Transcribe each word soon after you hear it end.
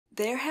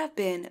There have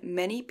been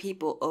many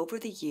people over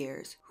the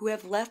years who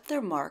have left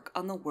their mark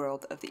on the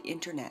world of the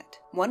internet.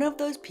 One of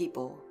those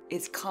people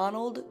is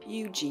Conald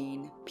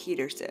Eugene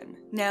Peterson.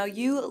 Now,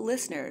 you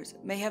listeners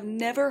may have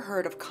never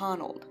heard of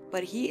Conald,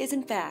 but he is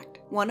in fact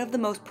one of the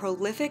most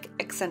prolific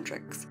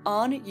eccentrics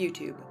on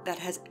YouTube that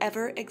has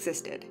ever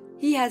existed.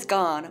 He has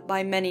gone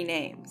by many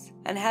names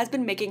and has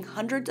been making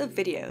hundreds of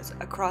videos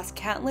across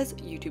countless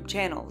YouTube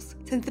channels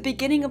since the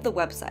beginning of the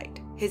website.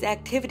 His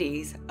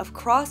activities of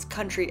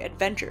cross-country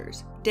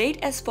adventures date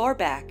as far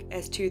back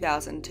as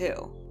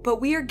 2002. But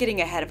we are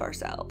getting ahead of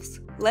ourselves.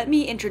 Let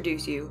me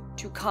introduce you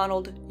to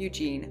Conald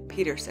Eugene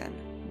Peterson,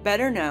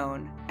 better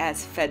known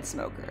as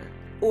Fedsmoker,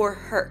 or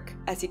Herc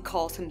as he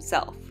calls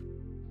himself.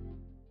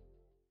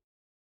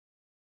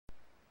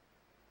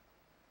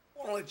 I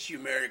want to let you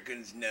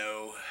Americans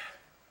know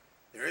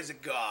there is a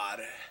God.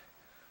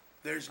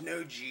 There's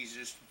no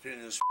Jesus in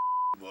this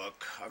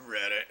book. I've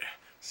read it.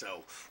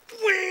 So,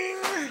 wing!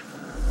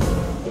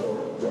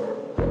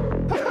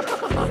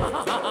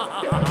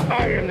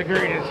 I am the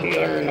greatest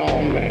healer in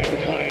all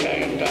mankind.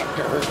 I am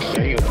Dr. Herc.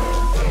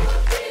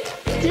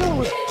 Deal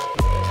with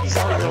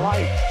all your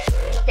life.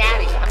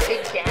 Daddy, I'm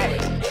Big Daddy.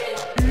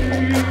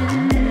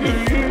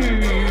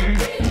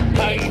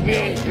 How you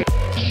been,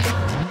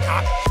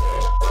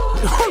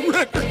 On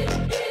record!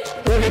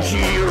 Look at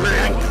you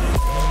rank.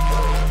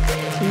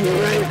 You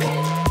rank.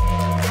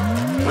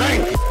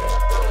 Rank.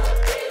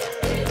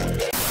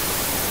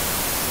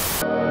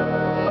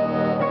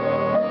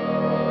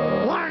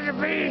 Want to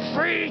be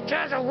free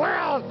to the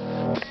world,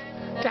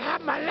 to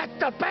have my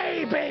little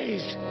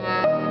babies.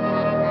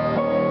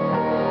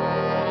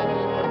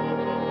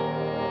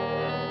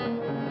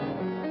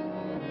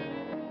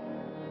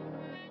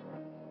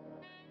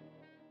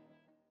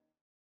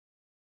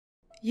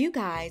 You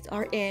guys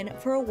are in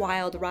for a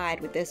wild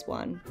ride with this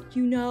one.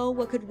 You know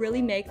what could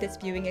really make this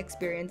viewing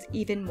experience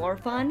even more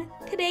fun?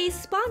 Today's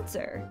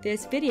sponsor.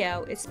 This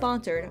video is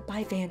sponsored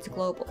by Vance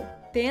Global.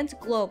 Vance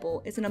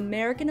Global is an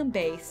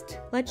American-based,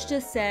 let's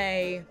just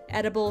say,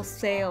 edible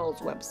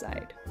sales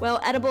website. Well,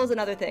 edibles and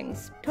other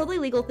things. Totally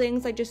legal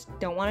things, I just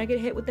don't want to get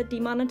hit with the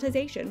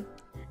demonetization.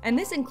 And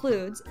this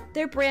includes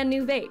their brand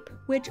new vape,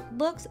 which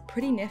looks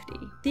pretty nifty.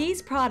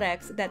 These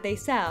products that they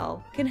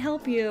sell can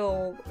help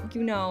you,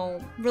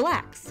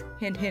 relax.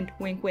 Hint, hint,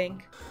 wink,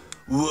 wink.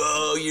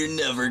 Whoa, you're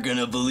never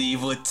gonna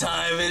believe what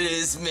time it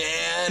is,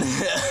 man.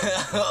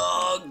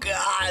 Oh,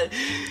 God.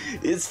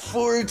 It's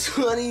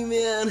 4:20,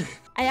 man.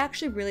 I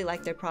actually really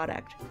like their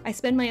product. I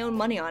spend my own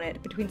money on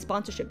it between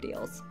sponsorship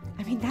deals.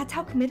 I mean, that's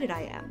how committed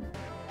I am.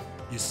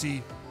 You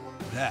see,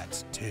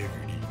 that's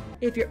integrity.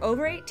 If you're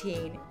over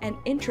 18 and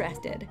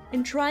interested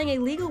in trying a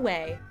legal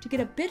way to get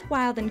a bit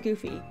wild and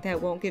goofy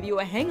that won't give you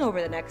a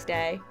hangover the next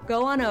day,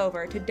 go on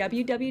over to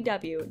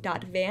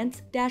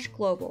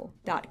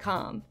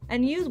www.vance-global.com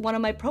and use one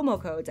of my promo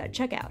codes at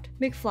checkout,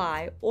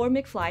 McFly or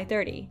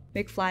McFly30.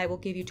 McFly will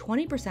give you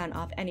 20%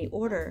 off any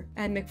order,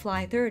 and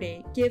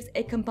McFly30 gives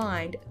a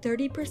combined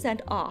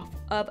 30% off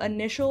of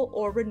initial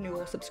or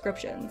renewal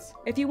subscriptions.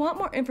 If you want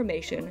more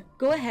information,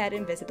 go ahead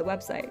and visit the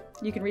website.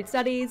 You can read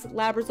studies,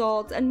 lab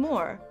results, and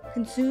more.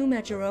 Consume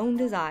at your own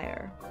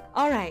desire.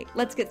 Alright,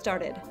 let's get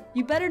started.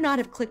 You better not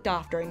have clicked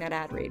off during that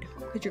ad read,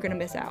 because you're gonna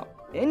miss out.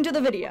 Into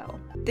the video.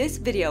 This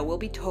video will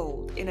be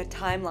told in a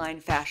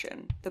timeline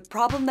fashion. The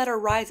problem that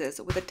arises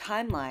with a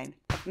timeline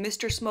of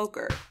Mr.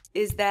 Smoker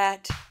is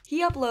that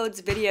he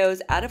uploads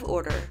videos out of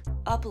order,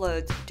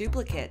 uploads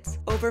duplicates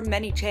over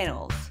many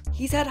channels.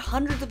 He's had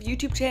hundreds of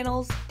YouTube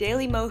channels,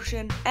 Daily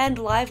Motion, and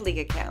Live League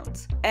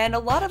accounts, and a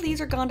lot of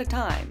these are gone to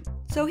time,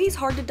 so he's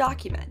hard to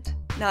document.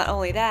 Not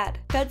only that,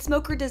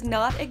 Fedsmoker does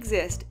not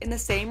exist in the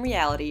same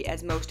reality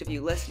as most of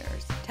you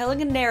listeners.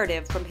 Telling a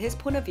narrative from his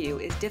point of view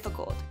is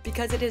difficult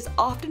because it is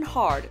often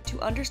hard to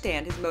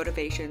understand his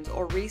motivations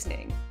or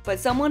reasoning. But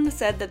someone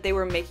said that they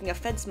were making a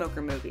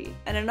Fedsmoker movie,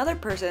 and another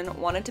person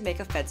wanted to make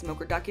a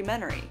Fedsmoker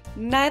documentary.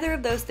 Neither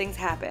of those things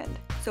happened,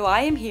 so I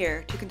am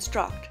here to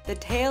construct the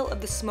tale of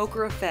the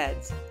smoker of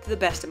Feds to the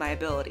best of my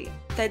ability.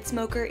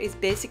 Fedsmoker is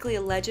basically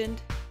a legend,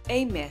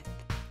 a myth,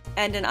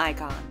 and an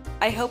icon.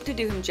 I hope to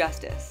do him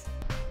justice.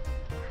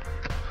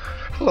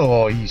 Hello,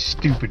 all you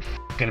stupid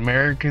f***ing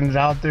Americans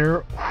out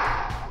there.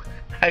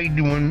 How you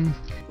doing?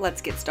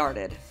 Let's get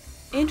started.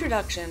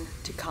 Introduction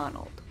to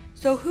Conald.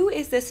 So who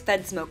is this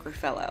Fedsmoker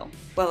fellow?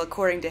 Well,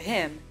 according to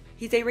him,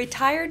 he's a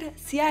retired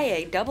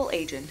CIA double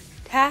agent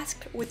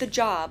tasked with the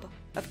job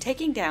of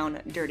taking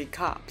down dirty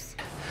cops.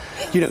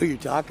 You know who you're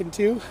talking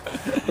to?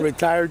 A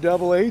retired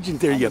double agent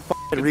there, you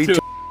f***ing retard.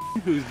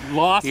 Who's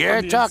lost?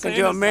 You're talking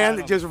to a man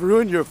that just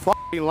ruined your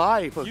f***ing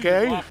life,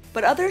 okay?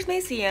 But others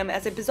may see him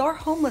as a bizarre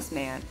homeless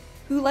man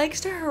who likes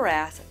to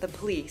harass the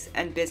police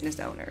and business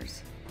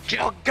owners.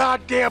 Tell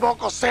goddamn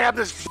Uncle Sam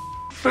this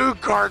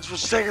food cards for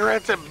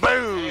cigarettes and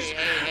booze,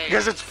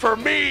 because it's for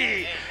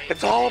me.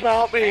 It's all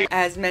about me.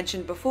 As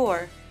mentioned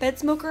before,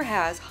 Fedsmoker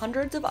has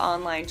hundreds of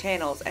online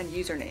channels and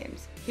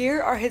usernames.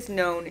 Here are his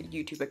known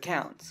YouTube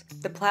accounts,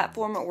 the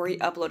platform where he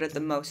uploaded the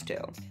most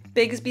to: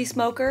 Bigsby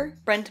Smoker,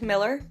 Brent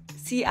Miller,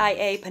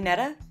 CIA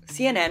Panetta,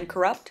 CNN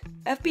corrupt,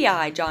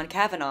 FBI John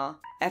Kavanaugh,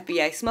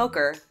 FBI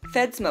smoker,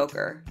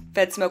 Fedsmoker,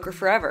 Fedsmoker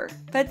forever,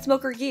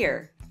 Fedsmoker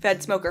year,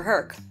 Fedsmoker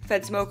Herc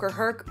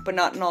but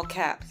not in all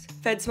caps,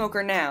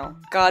 Fedsmoker now,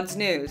 God's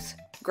news,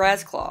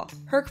 Grazclaw,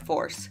 Herc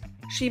Force,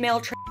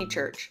 Shemale Trainee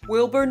Church,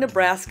 Wilbur,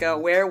 Nebraska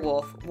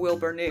Werewolf,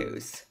 Wilbur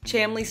News,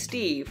 Chamley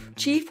Steve,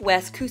 Chief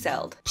Wes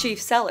Kuseld,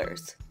 Chief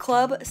Sellers,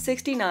 Club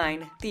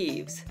 69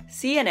 Thieves,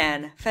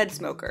 CNN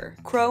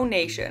Fedsmoker, Crow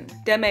Nation,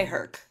 Deme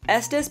Herc,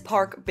 Estes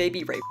Park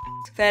Baby Rape,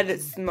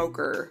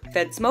 Fedsmoker,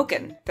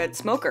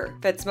 Fedsmoker,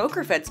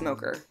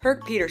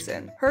 Herc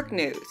Peterson, Herc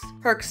News,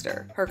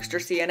 Hercster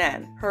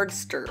CNN,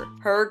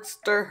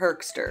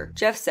 Hercster,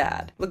 Jeff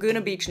Sad,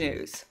 Laguna Beach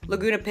News,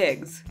 Laguna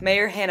Pigs,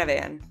 Mayor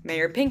Hanavan,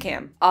 Mayor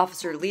Pinkham,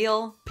 Officer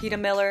Leal, Peter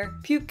Miller,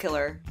 Puke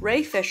Killer,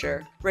 Ray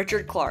Fisher,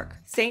 Richard Clark,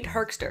 Saint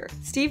Hercster,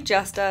 Steve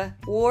Justa,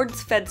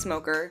 Ward's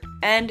Fedsmoker,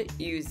 and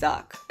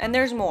Uzak. And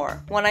there's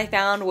more. One I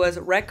found was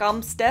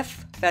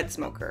Rekomstef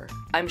Fedsmoker.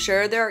 I'm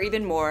sure there are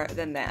even more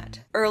than that.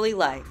 Early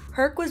life.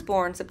 Herc was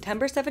born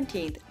September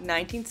 17,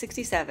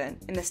 1967,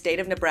 in the state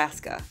of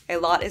Nebraska. A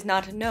lot is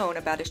not known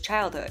about his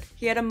childhood.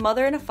 He had a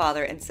mother and a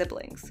father and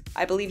siblings.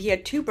 I believe he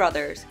had 2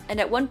 brothers, and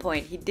at one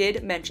point he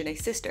did mention a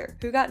sister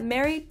who got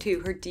married to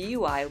her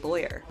DUI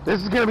lawyer.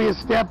 This is gonna be a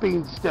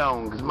stepping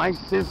stone, because my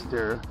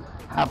sister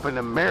happened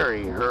to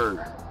marry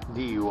her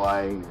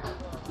DUI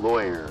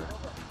lawyer.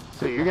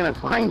 So you're gonna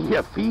find you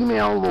a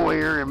female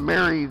lawyer and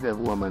marry the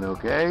woman,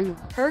 okay?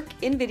 Herc,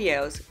 in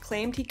videos,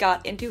 claimed he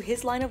got into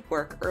his line of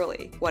work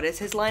early. What is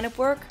his line of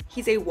work?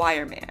 He's a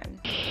wireman.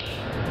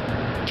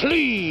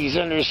 Please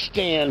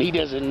understand, he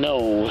doesn't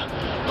know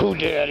who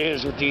Dad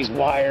is with these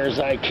wires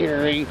I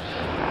carry.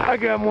 I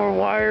got more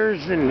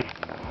wires than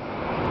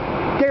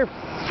their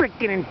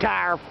freaking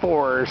entire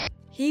force.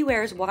 He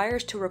wears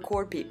wires to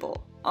record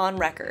people, on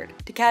record,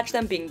 to catch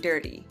them being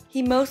dirty.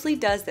 He mostly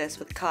does this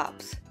with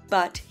cops.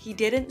 But he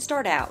didn't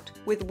start out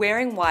with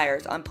wearing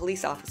wires on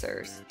police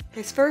officers.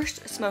 His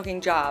first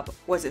smoking job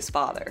was his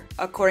father.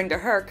 According to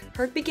Herc,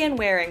 Herc began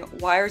wearing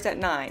wires at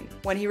 9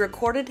 when he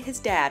recorded his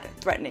dad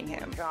threatening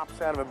him. Cops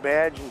out of a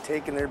badge and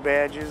taking their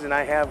badges, and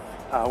I have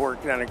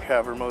worked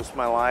undercover most of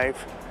my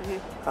life,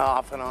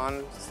 off and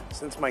on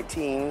since my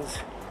teens.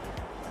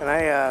 And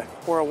I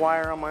wore a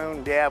wire on my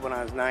own dad when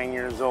I was 9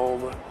 years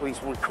old.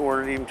 Police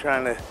recorded him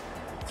trying to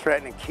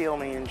threaten to kill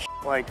me and shit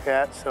like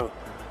that. So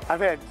I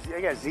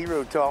got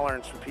zero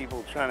tolerance for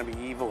people trying to be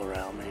evil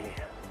around me.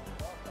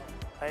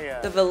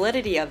 The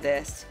validity of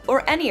this,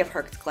 or any of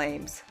Herc's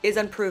claims, is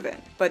unproven,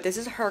 but this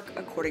is Herc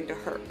according to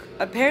Herc.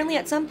 Apparently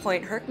at some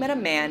point Herc met a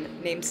man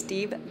named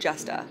Steve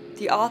Justa,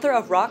 the author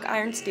of Rock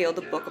Iron Steel,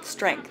 the Book of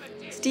Strength.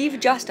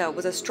 Steve Justa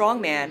was a strong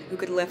man who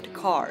could lift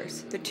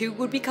cars. The two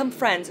would become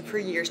friends for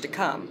years to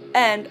come,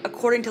 and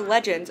according to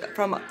legends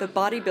from the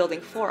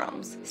bodybuilding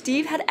forums,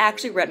 Steve had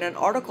actually written an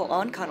article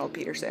on Conald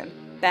Peterson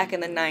back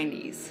in the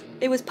 90s.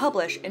 It was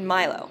published in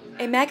Milo,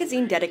 a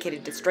magazine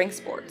dedicated to strength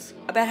sports,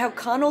 about how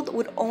Conald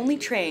would only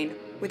train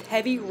with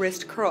heavy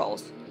wrist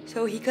curls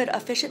so he could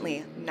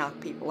efficiently knock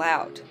people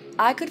out.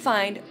 I could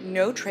find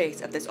no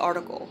trace of this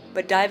article,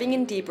 but diving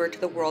in deeper to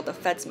the world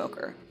of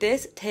Fedsmoker,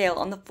 this tale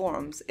on the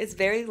forums is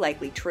very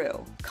likely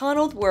true.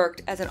 Conald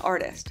worked as an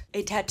artist,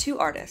 a tattoo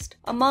artist,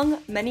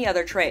 among many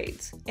other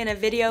trades. In a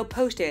video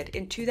posted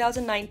in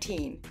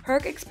 2019,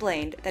 Herc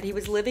explained that he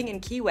was living in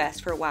Key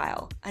West for a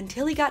while,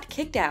 until he got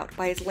kicked out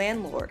by his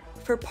landlord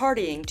for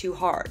partying too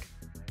hard.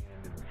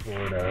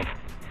 Florida,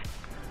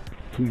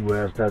 Key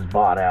West, I was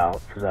bought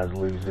out because I was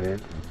losing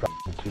it.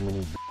 Too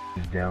many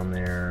down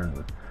there.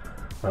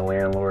 My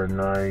landlord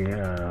and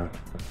I,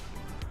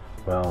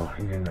 well,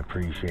 he didn't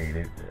appreciate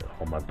it,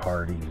 all my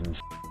parties and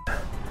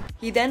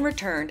He then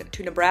returned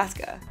to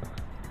Nebraska.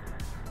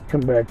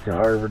 Come back to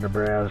Harvard,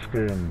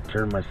 Nebraska, and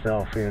turn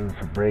myself in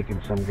for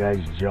breaking some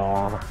guy's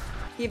jaw.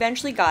 He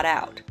eventually got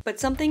out, but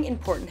something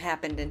important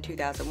happened in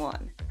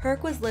 2001.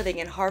 Herc was living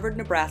in Harvard,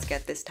 Nebraska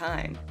at this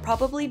time,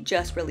 probably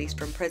just released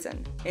from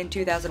prison. In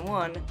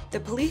 2001, the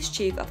police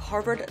chief of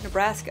Harvard,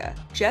 Nebraska,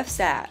 Jeff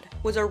Sad,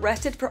 was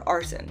arrested for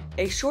arson.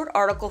 A short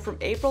article from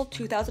April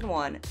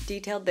 2001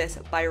 detailed this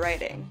by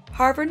writing,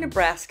 Harvard,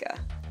 Nebraska.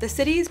 The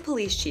city's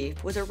police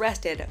chief was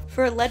arrested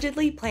for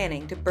allegedly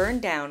planning to burn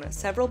down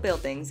several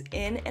buildings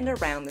in and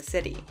around the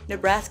city.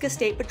 Nebraska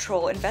State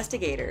Patrol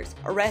investigators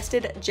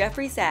arrested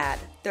Jeffrey Sad,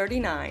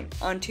 39,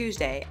 on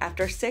Tuesday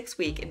after a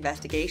 6-week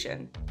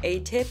investigation.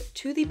 A tip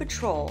to the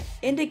patrol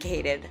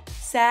indicated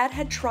Sad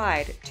had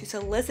tried to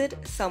solicit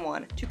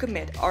someone to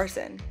commit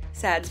arson.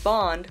 Sad's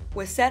bond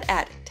was set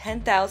at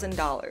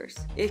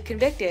 $10,000. If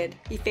convicted,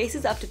 he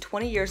faces up to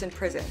 20 years in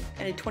prison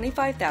and a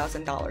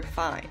 $25,000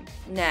 fine.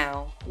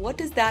 Now, what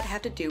does that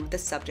have to do with the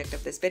subject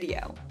of this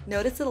video?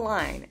 Notice the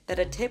line that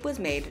a tip was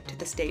made to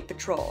the State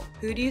Patrol.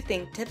 Who do you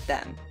think tipped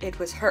them? It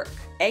was Herc,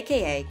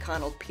 aka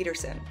Conald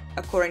Peterson.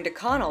 According to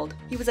Conald,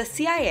 he was a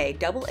CIA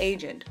double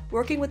agent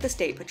working with the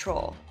State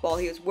Patrol. While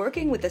he was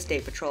working with the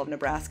State Patrol of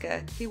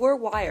Nebraska, he wore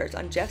wires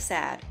on Jeff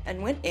Sad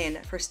and went in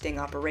for sting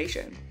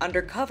operation.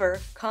 Undercover,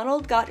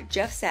 Conald got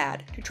Jeff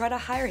Sad to try to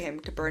hire him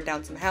to burn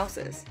down some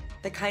houses.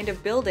 The kind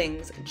of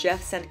buildings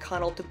Jeff sent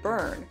Connell to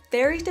burn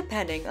varies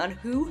depending on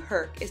who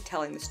Herc is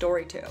telling the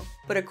story to.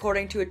 But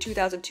according to a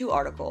 2002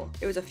 article,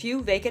 it was a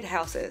few vacant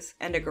houses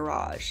and a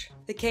garage.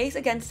 The case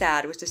against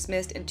Sad was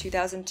dismissed in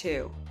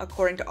 2002,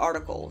 according to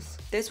articles.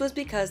 This was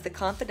because the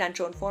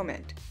confidential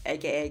informant,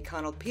 aka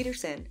Connell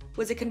Peterson,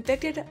 was a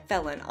convicted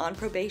felon on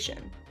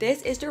probation.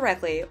 This is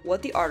directly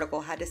what the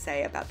article had to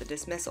say about the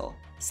dismissal.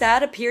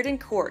 Sad appeared in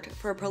court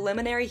for a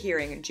preliminary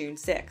hearing on June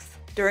 6th.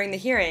 During the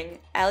hearing,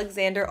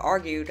 Alexander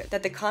argued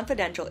that the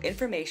confidential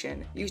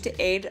information used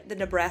to aid the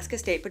Nebraska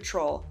State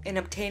Patrol in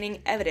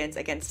obtaining evidence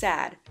against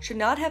Sad should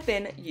not have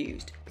been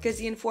used because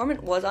the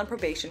informant was on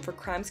probation for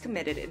crimes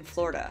committed in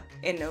Florida.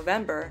 In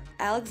November,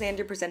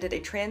 Alexander presented a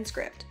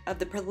transcript of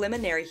the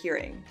preliminary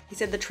hearing. He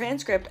said the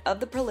transcript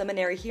of the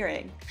preliminary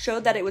hearing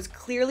showed that it was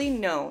clearly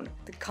known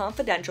the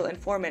confidential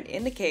informant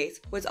in the case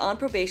was on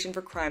probation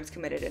for crimes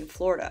committed in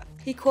Florida.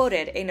 He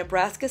quoted a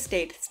Nebraska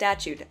state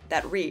statute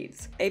that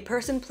reads, "A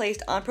person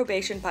placed on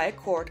probation by a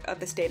court of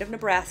the state of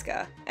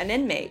Nebraska, an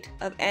inmate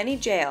of any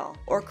jail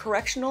or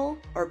correctional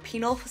or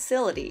penal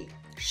facility,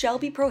 shall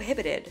be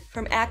prohibited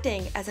from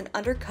acting as an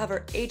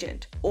undercover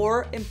agent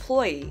or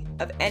employee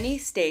of any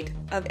state,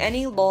 of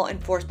any law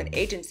enforcement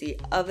agency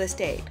of the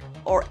state,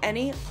 or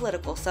any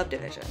political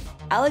subdivision."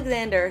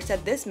 Alexander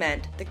said this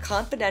meant the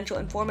confidential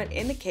informant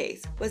in the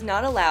case was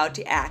not allowed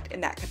to act in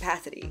that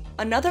capacity.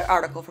 Another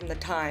article from the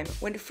time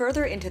went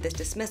further into this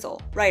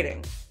dismissal,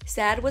 writing,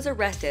 "Sad was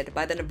arrested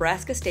by the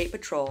Nebraska State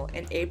Patrol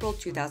in April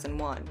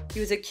 2001. He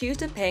was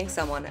accused of paying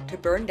someone to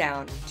burn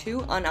down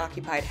 2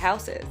 unoccupied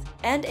houses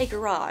and a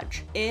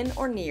garage in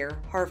or near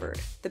Harvard.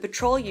 The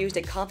patrol used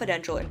a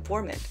confidential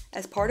informant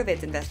as part of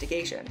its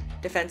investigation."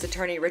 Defense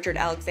attorney Richard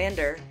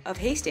Alexander of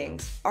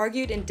Hastings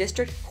argued in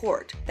district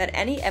court that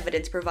any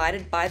evidence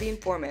provided by the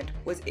informant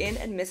was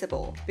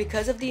inadmissible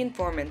because of the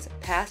informant's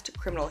past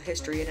criminal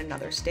history in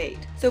another state.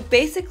 So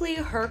basically,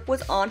 Herc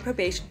was on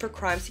probation for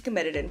crimes he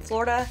committed in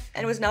Florida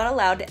and was not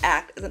allowed to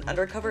act as an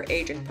undercover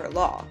agent per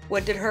law.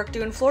 What did Herc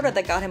do in Florida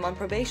that got him on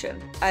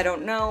probation? I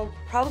don't know,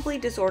 probably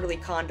disorderly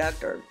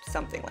conduct or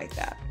something like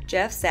that.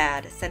 Jeff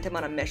Sad sent him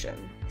on a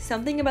mission.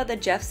 Something about the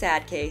Jeff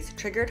Sad case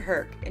triggered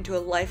Herc into a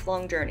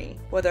lifelong journey.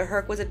 Whether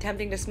Herc was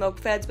attempting to smoke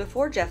feds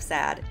before Jeff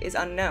Sad is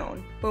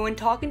unknown, but when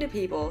talking to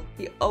people,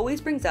 he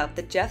always brings up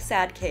the Jeff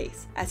Sad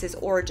case as his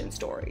origin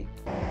story.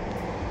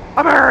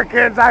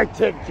 Americans, I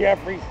took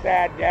Jeffrey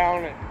Sad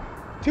down in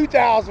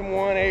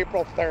 2001,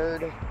 April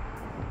 3rd.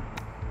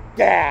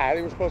 Yeah,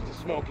 they were supposed to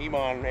smoke him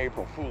on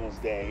April Fool's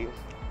Day.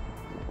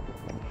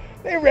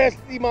 They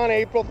arrested him on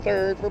April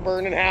 3rd for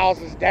burning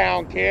houses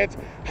down, kids.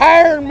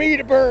 Hiring me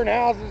to burn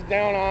houses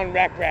down on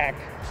Rec.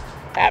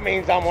 That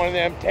means I'm one of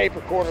them tape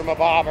recorder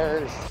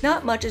mabobbers.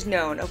 Not much is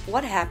known of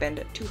what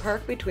happened to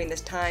Herc between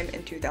this time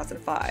and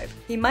 2005.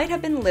 He might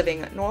have been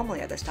living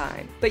normally at this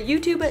time, but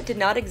YouTube did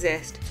not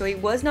exist, so he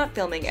was not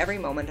filming every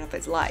moment of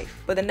his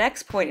life. But the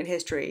next point in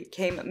history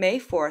came May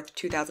 4th,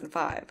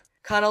 2005.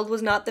 Connell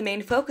was not the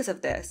main focus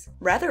of this,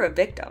 rather a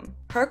victim.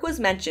 Herc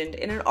was mentioned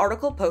in an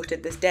article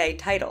posted this day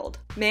titled,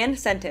 "Man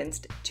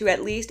Sentenced to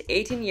at least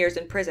 18 years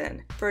in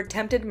prison for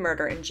attempted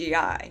murder in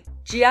GI."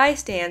 GI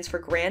stands for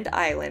Grand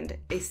Island,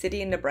 a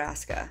city in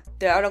Nebraska.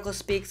 The article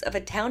speaks of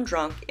a town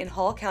drunk in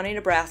Hall County,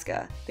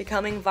 Nebraska,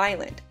 becoming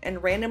violent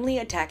and randomly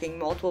attacking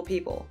multiple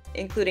people,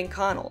 including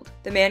Connell.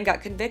 The man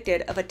got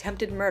convicted of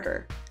attempted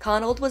murder.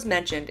 Connell was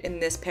mentioned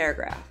in this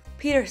paragraph.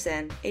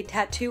 Peterson, a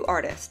tattoo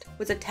artist,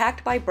 was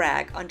attacked by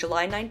Bragg on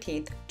July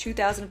 19,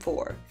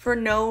 2004, for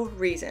no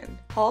reason,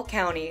 Hall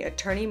County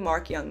Attorney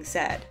Mark Young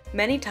said.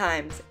 Many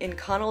times in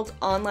Connell's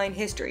online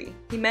history,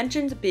 he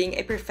mentions being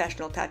a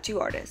professional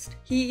tattoo artist.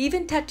 He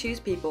even tattoos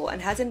people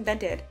and has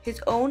invented his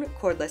own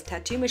cordless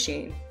tattoo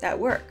machine that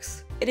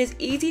works. It is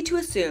easy to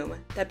assume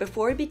that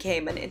before he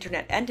became an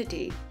internet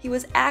entity, he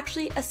was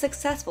actually a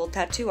successful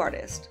tattoo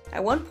artist.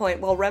 At one point,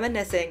 while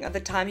reminiscing of the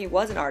time he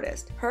was an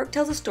artist, Herc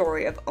tells a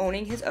story of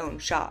owning his own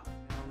shop.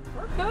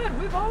 We're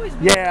good. We've always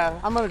been. Yeah,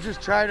 I'm gonna just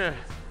try to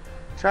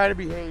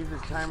behave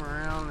this time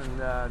around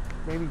and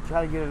maybe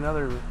try to get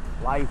another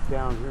life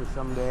down here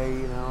someday.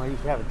 You know, I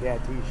used to have a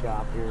tattoo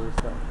shop here,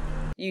 so.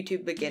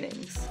 YouTube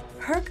beginnings.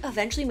 Herc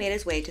eventually made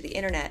his way to the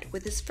internet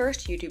with his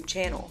first YouTube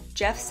channel,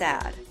 Jeff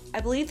Sad. I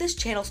believe this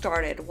channel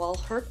started while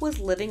Herc was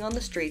living on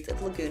the streets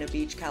of Laguna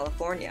Beach,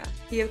 California.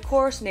 He of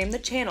course named the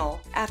channel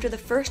after the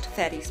first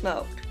Fed he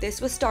smoked. This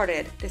was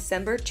started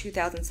December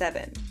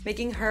 2007,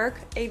 making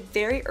Herc a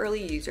very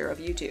early user of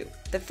YouTube.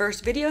 The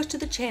first videos to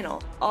the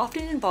channel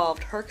often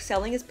involved Herc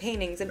selling his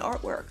paintings and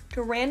artwork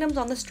to randoms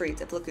on the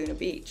streets of Laguna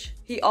Beach.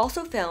 He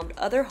also filmed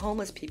other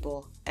homeless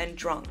people and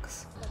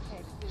drunks.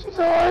 She's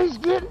always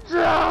getting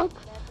drunk,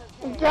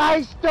 and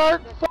guys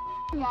start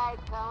Guys,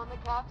 calling the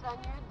cops on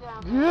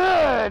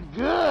your dump.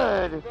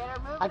 Good.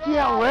 I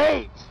can't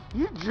wait.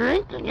 You're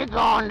drinking, you're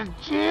going to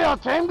jail.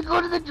 Time to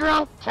go to the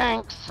drunk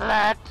tank,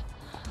 slut.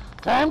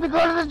 Time to go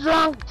to the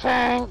drunk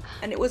tank.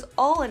 And it was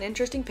all an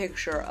interesting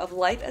picture of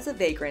life as a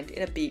vagrant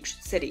in a beach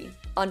city.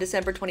 On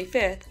December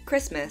 25th,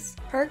 Christmas,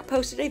 Herc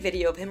posted a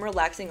video of him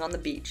relaxing on the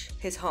beach,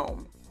 his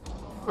home.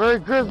 Merry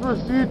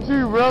Christmas to you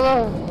too,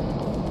 brother.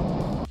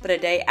 But a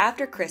day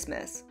after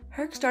Christmas,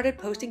 Herc started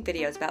posting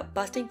videos about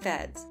busting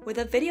feds with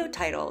a video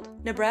titled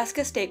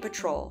Nebraska State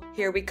Patrol,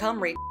 Here We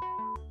Come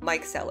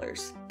Mike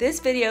Sellers. This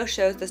video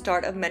shows the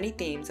start of many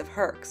themes of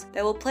Herc's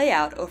that will play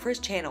out over his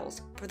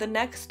channels for the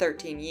next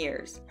 13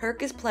 years.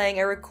 Herc is playing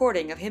a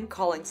recording of him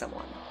calling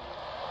someone.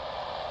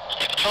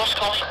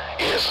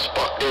 Yes,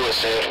 Buck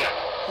Lewis here.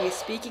 He is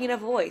speaking in a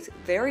voice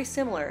very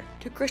similar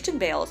to Christian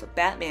Bale's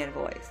Batman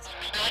voice.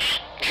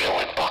 Joe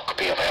and Buck will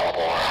be available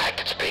or I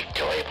can speak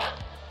to him.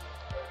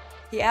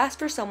 He asked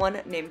for someone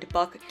named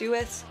Buck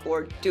Dewis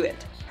or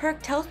Dewitt.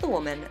 Herc tells the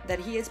woman that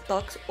he is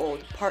Buck's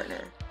old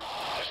partner.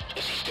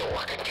 Is he still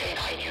working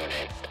K9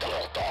 unit with the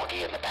little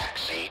doggy in the back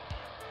seat?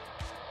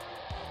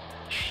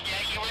 Yeah,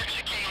 he works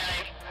at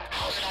K9.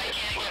 How's it? I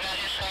can't get out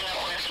his phone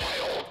number. Buck's my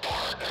old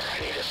partner. I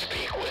need to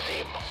speak with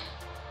him.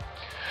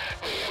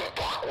 Me and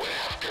Buck went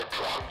after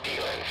drug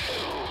dealing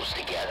fools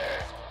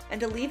together. And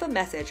to leave a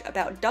message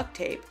about duct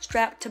tape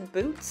strapped to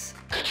boots.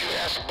 Could you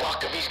ask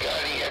Buck if he's got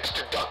any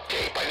extra duct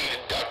tape? I need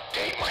to duct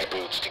tape my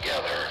boots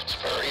together. It's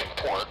very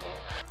important.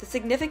 The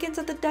significance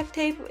of the duct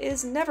tape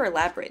is never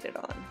elaborated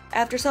on.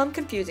 After some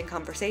confusing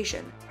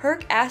conversation,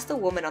 Herc asks the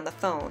woman on the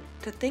phone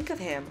to think of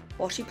him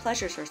while she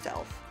pleasures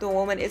herself. The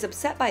woman is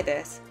upset by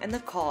this, and the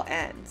call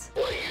ends.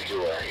 What are you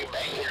doing? Are you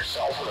banging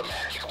yourself with a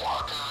magic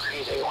locker or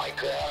anything like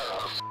that?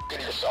 Or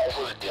f***ing yourself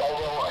with a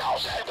dildo? Or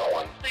how's that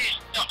going? Please,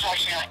 don't talk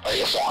to me. Are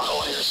you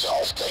fondling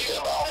yourself thinking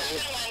about me?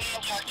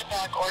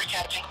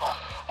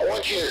 I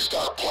want you to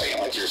start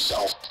playing with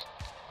yourself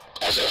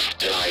as if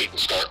tonight and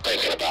start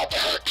thinking about the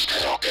Herc,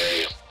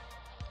 okay?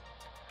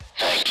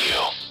 Thank you.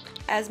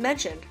 As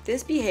mentioned,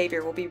 this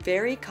behavior will be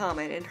very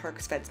common in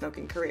Herc's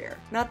Fedsmoking career.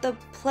 Not the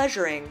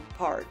pleasuring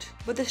part,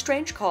 but the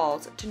strange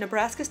calls to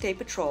Nebraska State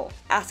Patrol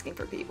asking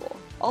for people.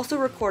 Also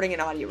recording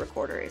an audio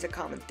recorder is a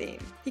common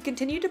theme. He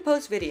continued to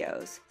post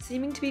videos,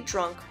 seeming to be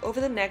drunk over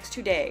the next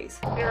 2 days.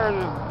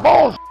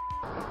 Bullshit!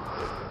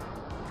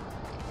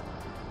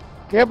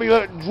 Can't be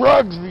letting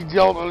drugs be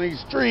dealt on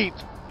these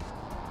streets.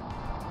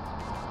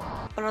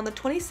 But on the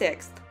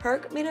 26th,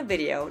 Herc made a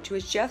video to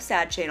his Jeff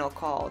Sad channel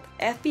called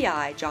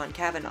FBI John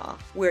Kavanaugh.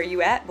 Where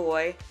you at,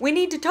 boy? We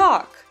need to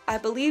talk! I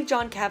believe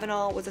John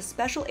Kavanaugh was a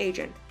special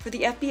agent for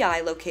the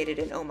FBI located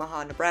in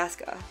Omaha,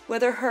 Nebraska.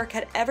 Whether Herc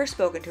had ever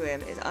spoken to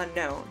him is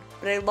unknown,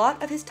 but a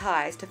lot of his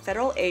ties to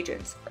federal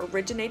agents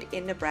originate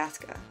in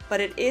Nebraska. But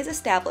it is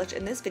established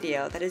in this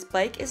video that his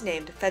bike is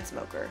named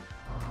Fedsmoker.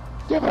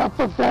 Give it up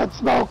for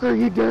Fedsmoker,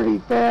 you dirty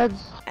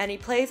feds! And he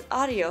plays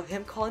audio of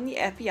him calling the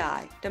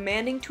FBI,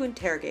 demanding to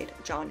interrogate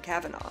John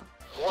Kavanaugh.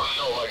 I want to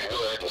know if I can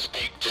go ahead and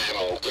speak to him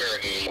and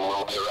interrogate him.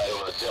 We'll get right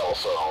on the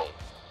telephone.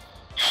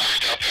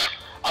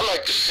 I'd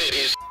like to sit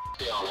his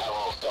down and have a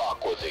little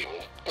talk with him.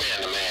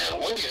 Man to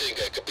man, when do you think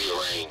that could be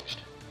arranged?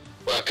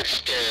 Where I could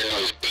stare into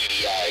his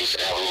beady eyes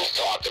and have a little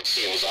talk and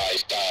see his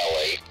eyes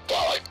dilate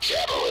while I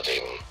jabber with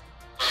him.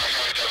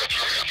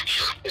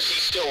 Is he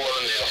still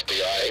running the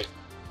FBI?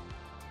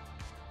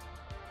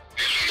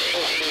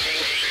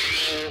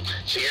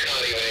 So you're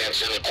not even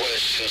answering the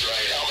questions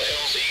right. How the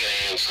hell is he going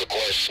to answer the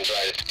questions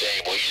right at the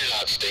table? You're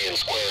not staying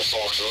square,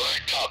 folks. When I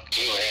talk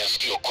to you and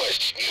ask you a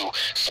question, you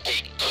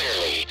speak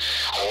clearly.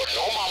 I want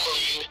no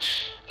mumbling.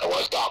 I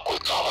want to talk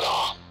with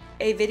Kavanaugh.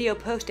 A video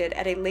posted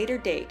at a later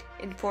date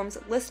informs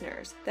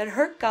listeners that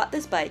Herc got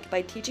this bike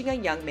by teaching a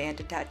young man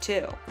to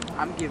tattoo.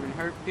 I'm giving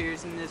Herc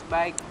Pearson this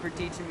bike for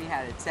teaching me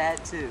how to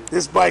tattoo.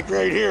 This bike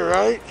right here,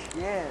 right?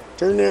 Yeah.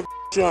 Turn that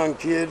on,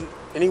 kid.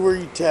 Anywhere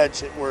you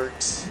touch, it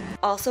works.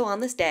 Also on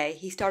this day,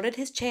 he started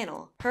his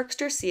channel,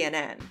 Hercster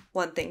CNN.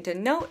 One thing to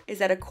note is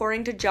that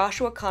according to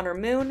Joshua Connor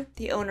Moon,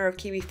 the owner of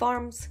Kiwi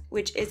Farms,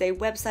 which is a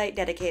website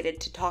dedicated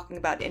to talking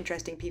about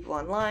interesting people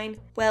online,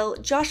 well,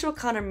 Joshua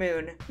Connor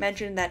Moon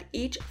mentioned that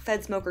each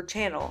Fedsmoker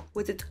channel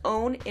was its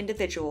own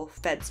individual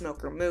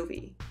Fedsmoker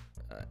movie.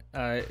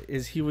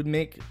 Is he would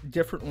make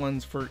different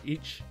ones for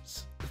each,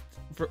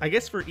 I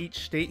guess for each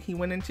state he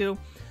went into,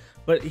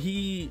 but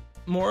he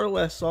more or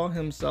less saw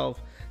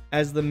himself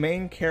as the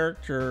main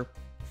character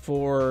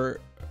for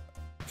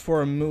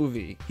a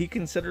movie. He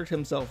considered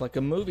himself like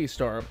a movie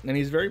star, and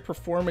he's very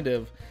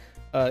performative.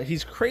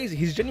 He's crazy.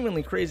 He's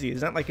genuinely crazy.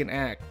 He's not like an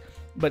act,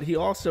 but he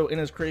also, in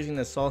his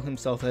craziness, saw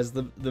himself as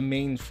the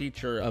main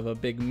feature of a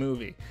big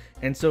movie.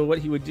 And so what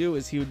he would do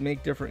is he would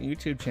make different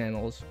YouTube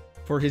channels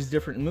for his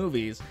different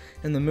movies,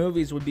 and the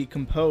movies would be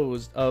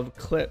composed of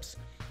clips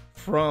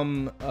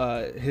from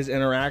his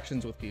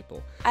interactions with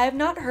people. I have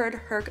not heard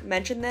Herc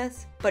mention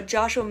this, but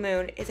Joshua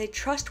Moon is a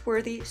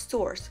trustworthy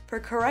source for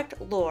correct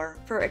lore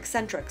for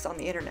eccentrics on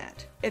the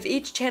internet. If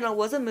each channel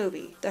was a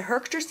movie, the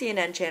Hercster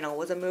CNN channel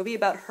was a movie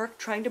about Herc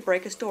trying to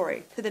break a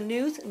story to the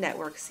news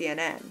network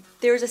CNN.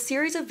 There is a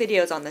series of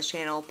videos on this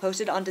channel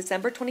posted on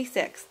December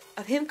 26th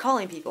of him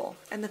calling people,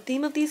 and the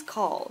theme of these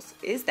calls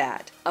is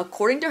that,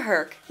 according to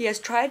Herc, he has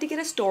tried to get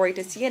a story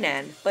to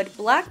CNN, but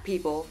black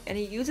people, and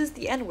he uses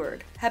the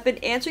N-word, have been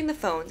answering the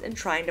phones and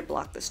trying to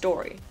block the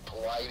story.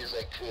 Polite as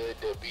I could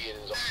to be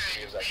in his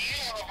own as I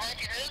could.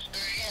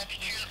 You have to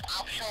choose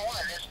option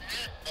one.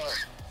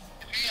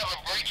 If you have a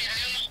breaking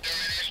news,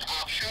 there is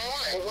option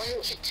one. Well, why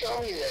don't you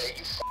tell me that,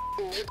 you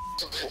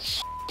niggas have been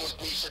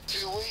with me for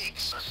 2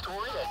 weeks. A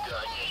story I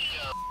got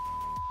you.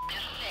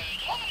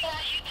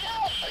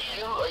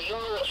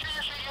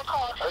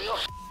 Are you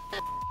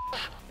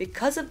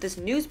Because of this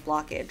news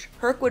blockage,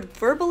 Herc would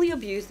verbally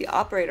abuse the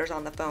operators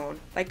on the phone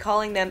by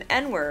calling them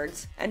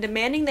N-words and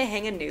demanding they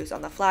hang a noose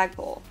on the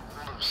flagpole.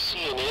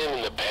 CNN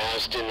in the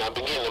past, and I've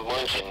been getting a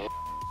bunch of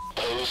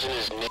posing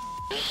as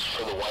niggers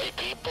for the white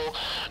people.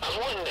 I was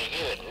wanting to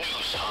get a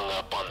noose hung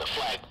up on the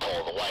flagpole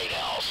of the White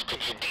House.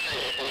 Could you do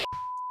that?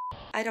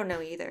 I don't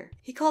know either.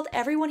 He called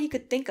everyone he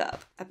could think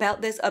of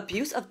about this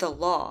abuse of the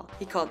law.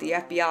 He called the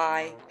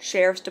FBI,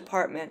 Sheriff's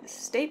Department,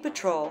 State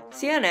Patrol,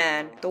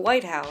 CNN, the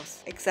White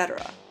House,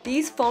 etc.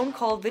 These phone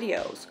call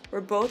videos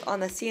were both on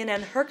the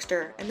CNN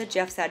Hercster and the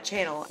Jeff Sad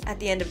channel at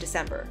the end of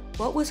December.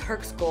 What was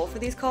Herc's goal for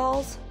these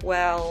calls?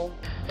 Well...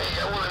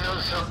 Hey, I want to know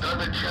something. I've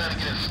been trying to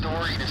get a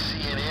story to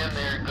CNN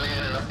there,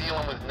 Glenn, and I'm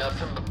dealing with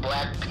nothing but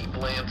black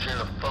people answering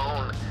the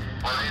phone.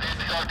 Well, you need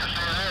to talk to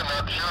CNN,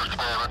 not the Sheriff's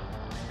Department.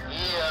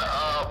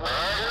 Yeah,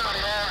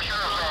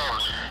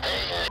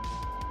 hey,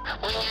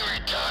 when you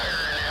retire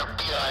an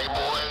FBI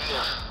boy,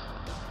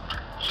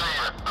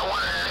 I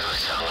want a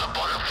noose hung up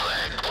on a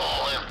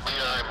flagpole,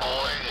 FBI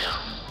boy.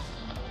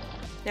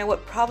 Now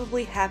what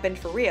probably happened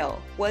for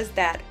real was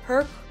that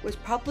Herc was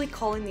probably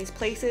calling these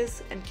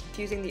places and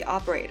confusing the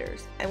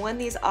operators, and when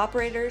these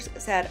operators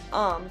said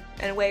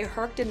in a way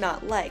Herc did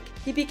not like,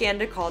 he began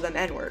to call them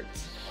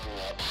N-words.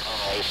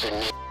 Hi for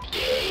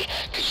day,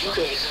 cause you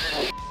guys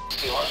are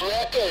stealing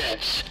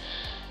records.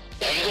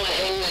 Are you gonna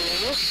hang the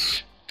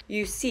noose?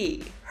 You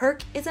see,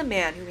 Herc is a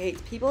man who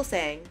hates people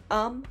saying,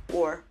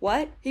 or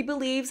what? He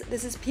believes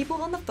this is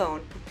people on the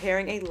phone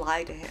preparing a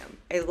lie to him.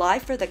 A lie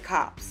for the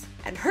cops.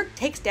 And Herc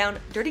takes down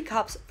dirty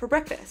cops for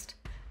breakfast.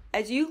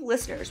 As you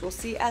listeners will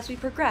see as we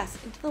progress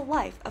into the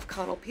life of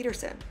Connell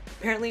Peterson.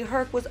 Apparently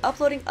Herc was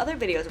uploading other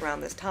videos around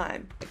this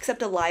time,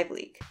 except a live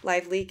leak.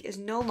 Live leak is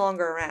no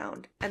longer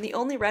around, and the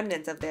only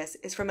remnants of this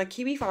is from a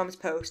Kiwi Farms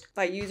post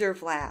by user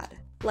Vlad.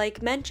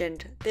 Like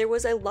mentioned, there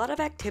was a lot of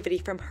activity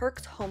from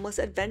Herc's homeless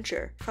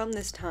adventure from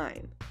this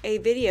time. A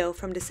video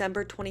from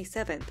December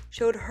 27th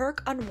showed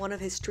Herc on one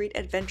of his street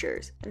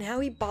adventures and how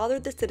he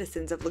bothered the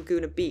citizens of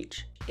Laguna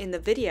Beach. In the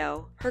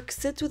video, Herc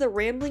sits with a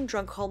rambling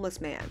drunk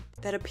homeless man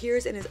that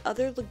appears in his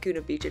other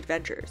Laguna Beach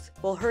adventures,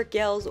 while Herc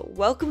yells,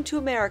 "Welcome to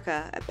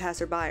America" at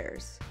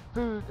passerbyers.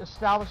 Food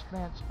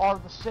establishments are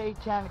the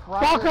satanic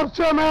riders. Welcome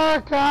to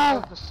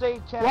America! The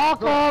satanic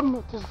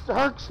Welcome to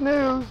Herc's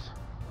News.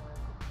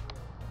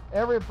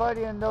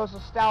 Everybody in those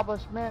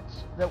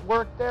establishments that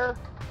work there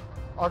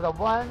are the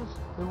ones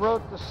who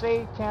wrote the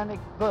satanic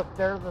book.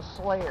 They're the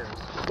slayers.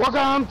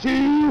 Welcome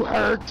to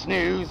Herc's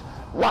News.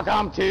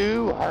 Welcome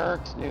to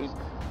Herc's News.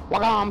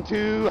 Welcome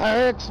to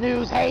Herc's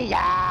News. Hey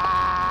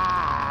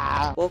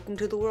ya! Welcome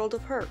to the world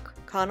of Herc.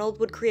 Connell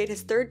would create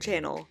his third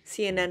channel,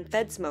 CNN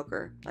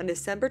Fedsmoker, on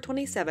December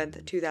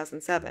 27th,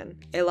 2007.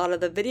 A lot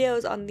of the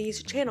videos on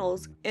these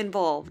channels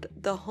involved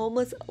the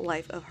homeless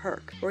life of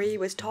Herc, where he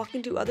was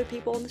talking to other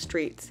people on the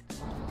streets.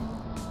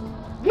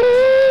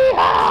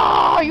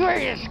 Yeehaw! You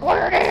ready to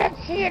squirt in,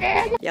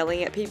 CNN?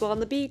 Yelling at people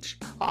on the beach.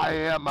 I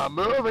am a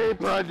movie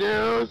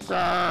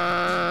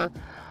producer.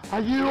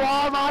 You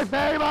are my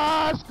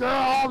famous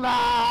girl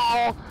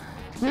now.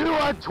 Do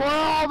a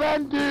twirl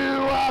and do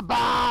a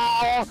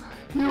bow.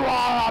 You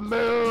are a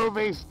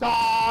movie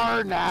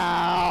star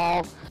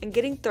now. And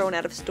getting thrown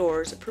out of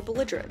stores for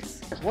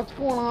belligerence. What's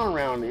going on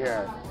around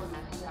here?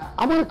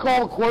 I'm going to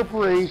call the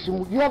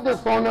corporation. You have their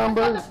phone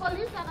number?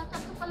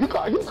 You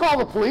can call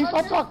the police.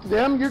 I'll talk to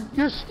them.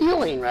 You're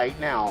stealing right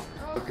now.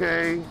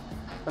 Okay.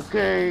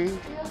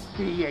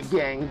 See ya,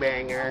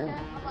 gangbanger.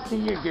 See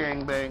ya,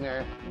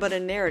 gangbanger. But a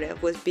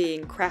narrative was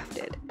being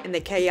crafted in the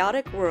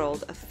chaotic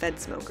world of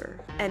Fedsmoker.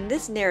 And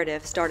this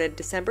narrative started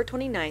December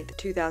 29th,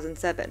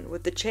 2007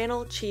 with the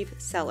channel Chief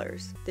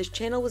Sellers. This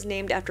channel was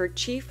named after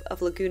Chief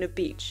of Laguna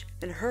Beach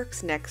and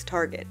Herc's next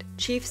target,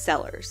 Chief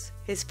Sellers.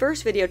 His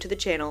first video to the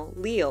channel,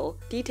 Leal,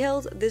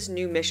 details this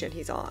new mission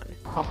he's on.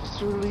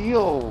 Officer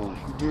Leal,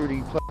 you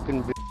dirty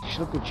fucking bitch.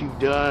 Look what you've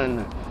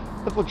done.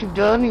 Look what you've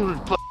done, you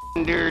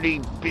fucking dirty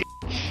bitch.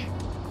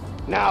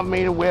 Now I've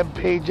made a web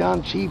page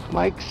on Chief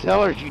Mike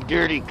Sellers, you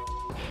dirty.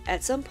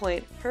 At some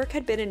point, Herc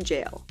had been in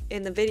jail.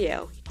 In the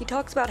video, he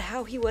talks about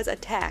how he was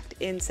attacked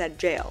in said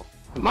jail.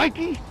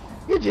 Mikey,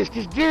 you're just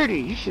as dirty.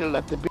 You should have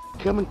let the bitch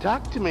come and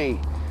talk to me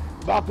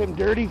about them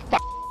dirty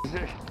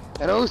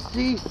at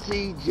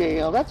OCC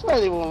jail. That's why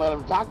they won't let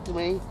him talk to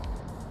me.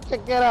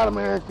 Check that out,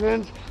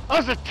 Americans. I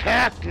was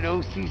attacked at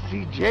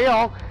OCC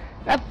jail.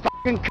 That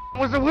fucking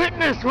was a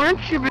witness,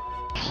 weren't you, bitch?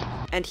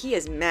 And he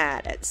is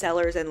mad at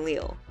Sellers and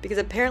Leal because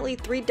apparently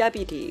 3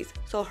 deputies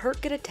saw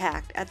Herc get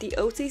attacked at the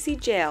OCC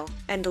jail,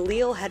 and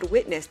Leal had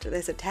witnessed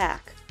this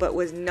attack but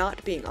was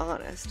not being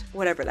honest,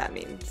 whatever that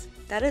means.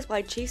 That is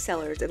why Chief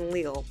Sellers and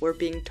Leal were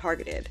being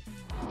targeted.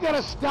 You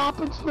gotta stop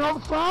and smell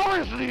the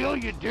flowers, Leal,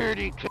 you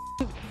dirty c***.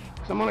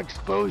 I'm gonna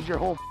expose your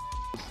whole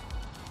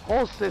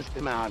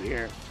system out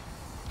here.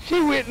 She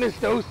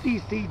witnessed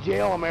OCC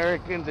jail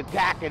Americans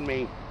attacking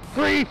me.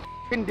 3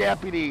 f***ing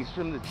deputies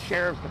from the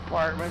Sheriff's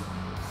Department.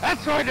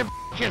 That's why the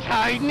bitch is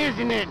hiding,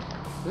 isn't it?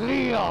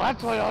 Leo,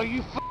 that's why all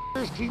you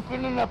f***ers keep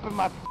ending up in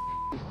my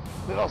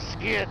little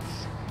skits.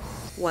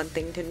 One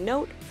thing to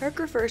note, Herc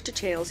refers to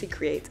channels he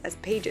creates as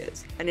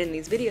pages, and in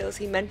these videos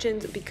he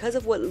mentions because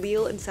of what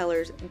Leal and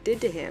Sellers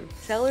did to him,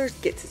 Sellers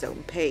gets his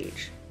own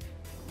page.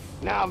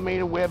 Now I've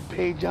made a web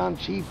page on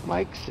Chief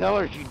Mike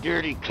Sellers, you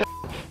dirty c***.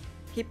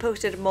 He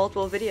posted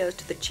multiple videos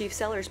to the Chief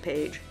Sellers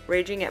page,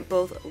 raging at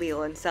both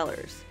Leal and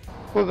Sellers.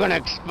 We're gonna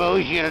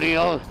expose you,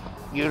 Leo,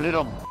 you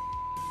little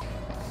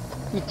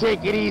You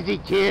take it easy,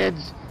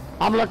 kids.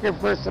 I'm looking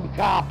for some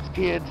cops,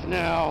 kids,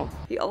 now.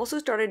 He also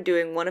started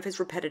doing one of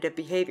his repetitive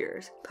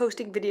behaviors,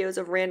 posting videos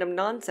of random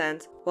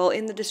nonsense, while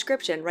in the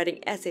description writing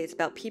essays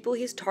about people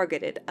he's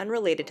targeted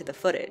unrelated to the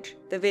footage.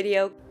 The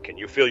video, "Can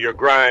you feel your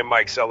grind,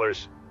 Mike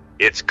Sellers?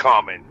 It's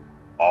coming.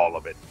 All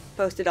of it."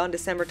 posted on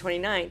December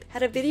 29th,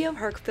 had a video of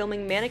Herc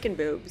filming mannequin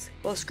boobs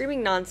while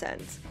screaming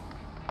nonsense.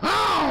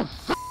 Oh,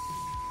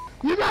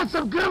 you got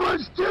some good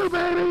ones too,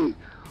 baby!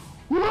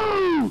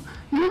 Woo!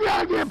 You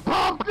gotta get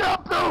pumped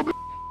up though, b****.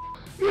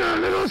 You're a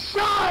little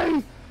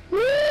shy!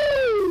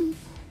 Woo!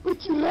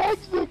 But your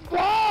legs look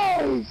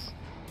nice!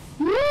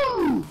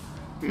 Woo!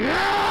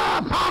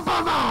 Yeah! Pump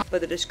 'em up!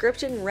 But the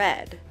description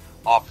read,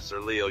 "Officer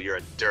Leo, you're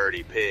a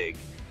dirty pig.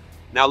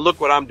 Now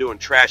look what I'm doing,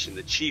 trashing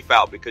the chief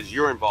out because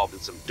you're involved in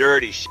some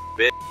dirty shit,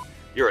 bitch.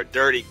 You're a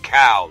dirty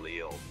cow,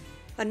 Leo."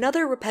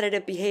 Another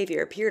repetitive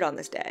behavior appeared on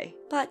this day,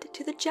 but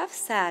to the Jeff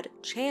Sad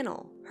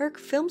channel. Herc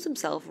films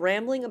himself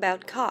rambling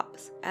about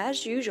cops,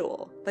 as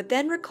usual, but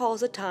then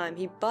recalls a time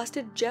he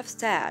busted Jeff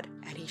Sad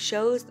and he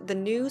shows the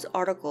news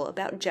article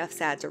about Jeff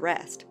Sad's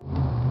arrest.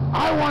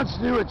 I once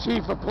knew a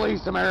chief of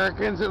police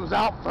Americans that was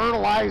out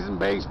fertilizing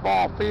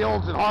baseball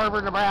fields in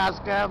Harvard,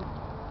 Nebraska.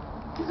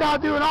 He's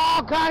out doing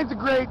all kinds of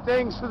great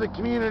things for the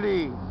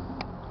community,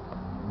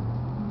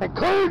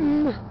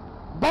 including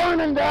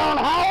burning down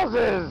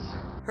houses.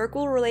 Herc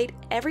will relate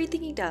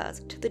everything he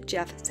does to the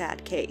Jeff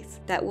Sad case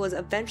that was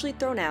eventually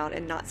thrown out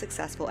and not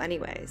successful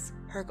anyways.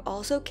 Herc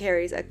also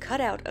carries a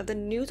cutout of the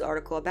news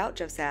article about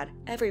Jeff Sad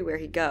everywhere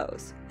he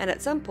goes, and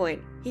at some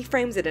point, he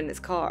frames it in his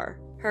car.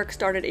 Herc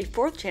started a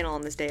fourth channel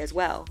on this day as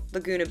well,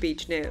 Laguna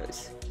Beach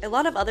News. A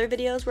lot of other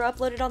videos were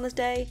uploaded on this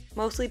day,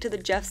 mostly to the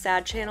Jeff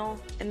Sad channel,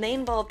 and they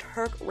involved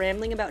Herc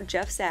rambling about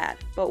Jeff Sad,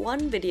 but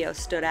one video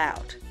stood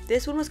out.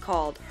 This one was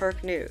called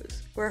Herc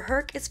News, where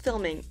Herc is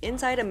filming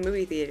inside a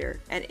movie theater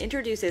and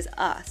introduces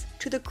us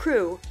to the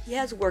crew he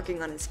has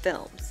working on his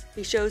films.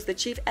 He shows the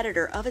chief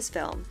editor of his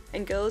film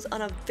and goes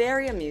on a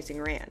very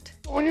amusing rant.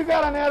 When you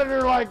got an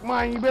editor like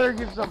mine, you better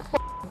get some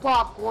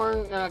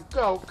popcorn and a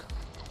Coke,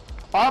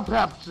 or a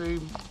Pepsi,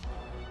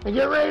 and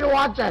get ready to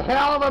watch a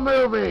hell of a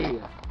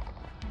movie.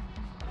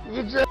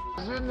 You get your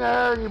ass in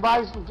there and you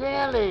buy some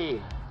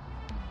candy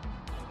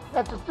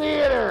at the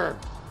theater,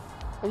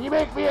 and you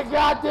make me a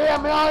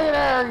goddamn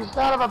millionaire, you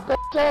son of a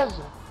bitches.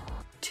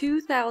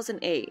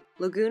 2008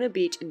 Laguna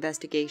Beach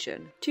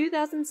investigation.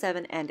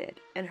 2007 ended,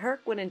 and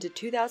Herc went into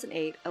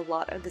 2008 a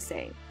lot of the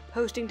same,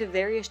 posting to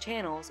various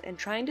channels and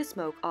trying to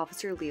smoke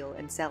Officer Leal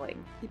and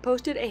selling. He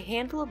posted a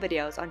handful of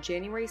videos on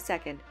January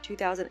 2nd,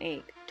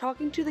 2008,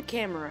 talking to the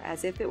camera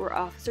as if it were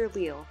Officer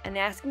Leal and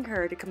asking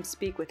her to come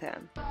speak with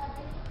him.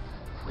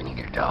 We need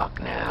to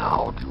talk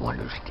now. Do you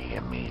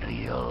understand me,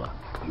 Leal?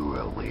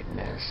 You're a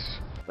witness.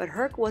 But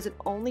Herc wasn't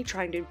only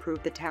trying to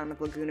improve the town of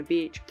Laguna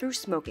Beach through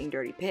smoking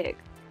Dirty Pig.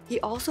 He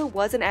also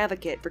was an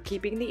advocate for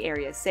keeping the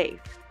area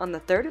safe. On the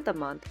 3rd of the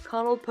month,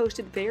 Connell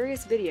posted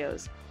various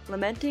videos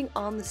lamenting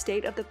on the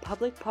state of the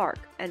public park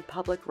and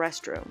public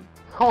restroom.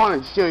 I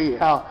want to show you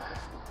how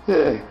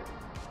the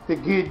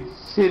good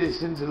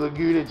citizens of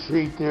Laguna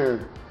treat their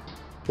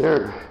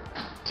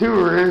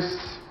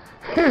tourists.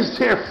 Here's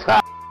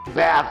their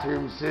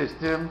bathroom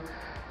system.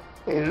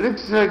 It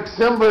looks like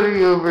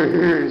somebody over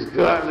here has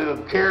got a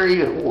little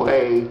carried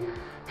away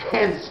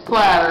and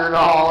splattered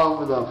all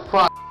over the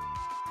fuck.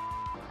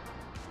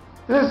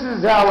 This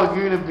is how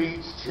Laguna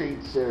Beach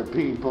treats their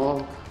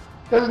people.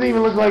 Doesn't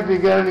even look like they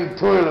got any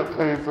toilet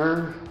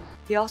paper.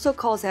 He also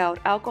calls out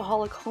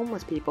alcoholic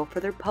homeless people for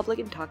their public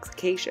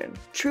intoxication.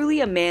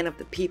 Truly a man of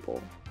the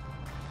people.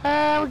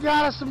 Hey, we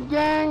got us some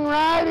gang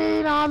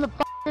riding on the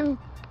fucking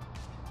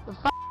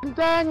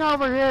thing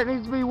over here. It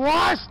needs to be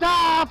washed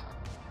off.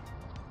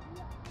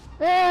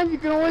 And you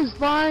can always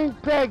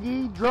find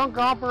Peggy drunk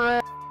off her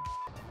ass,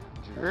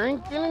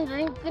 drinking and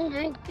drinking,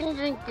 drinking,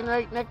 drinking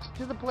right next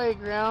to the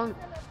playground.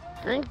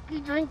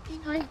 Drinky, drinky,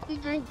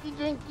 drinky, drinky,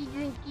 drinky,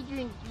 drinky,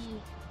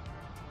 drinky.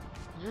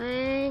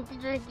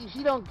 Drinky, drinky.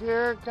 She don't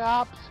care,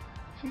 cops.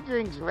 She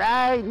drinks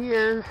right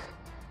here,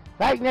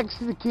 right next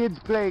to the kids'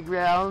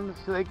 playground,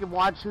 so they can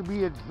watch her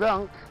be a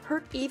drunk.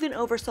 Herc even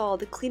oversaw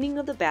the cleaning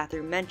of the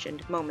bathroom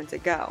mentioned moments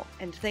ago,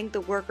 and thanked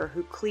the worker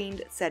who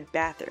cleaned said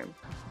bathroom.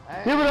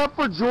 Give it up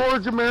for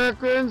George,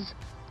 Americans.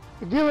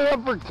 Give it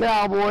up for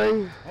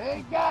Cowboy.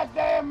 Hey,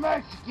 goddamn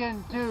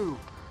Mexican, too.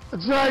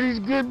 That's right, he's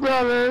a good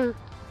brother.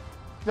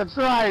 That's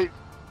right.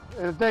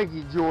 And thank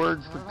you, George,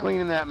 for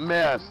cleaning that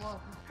mess.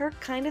 Herc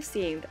kind of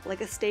seemed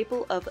like a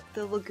staple of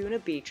the Laguna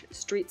Beach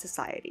street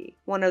society.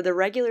 One of the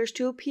regulars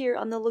to appear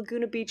on the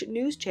Laguna Beach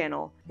news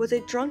channel was a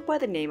drunk by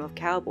the name of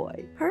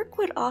Cowboy. Herc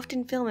would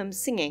often film him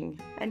singing,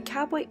 and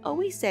Cowboy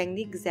always sang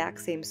the exact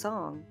same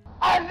song.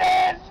 I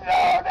said,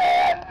 slow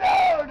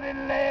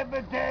down, let me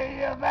tell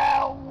you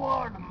about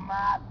one of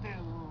my dudes.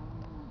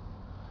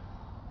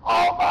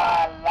 All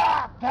my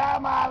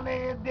lifetime I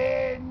lived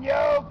in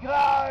your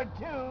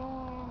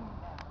cartoon.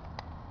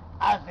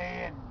 I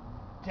said,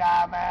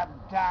 time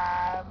after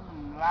time,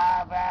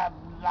 life after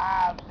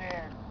life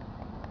said,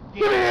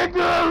 give me a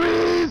good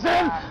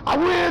reason, I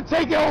will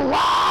take your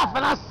wife,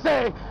 and I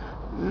say,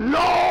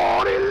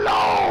 Lordy,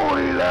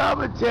 Lordy, let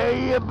me tell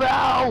you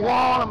about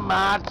one of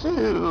my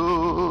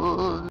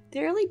tunes.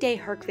 The early day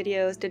Herc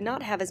videos did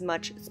not have as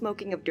much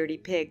smoking of dirty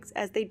pigs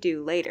as they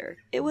do later.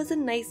 It was a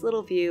nice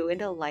little view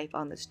into life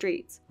on the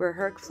streets, where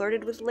Herc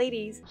flirted with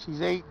ladies.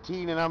 She's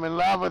 18 and I'm in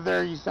love with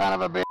her, you son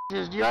of a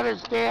bitches. Do you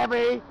understand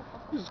me?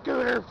 You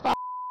scooter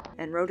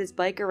and rode his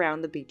bike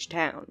around the beach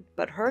town.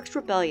 But Herc's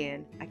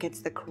rebellion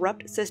against the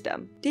corrupt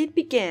system did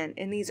begin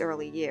in these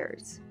early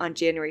years. On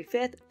January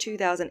 5th,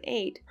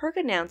 2008, Herc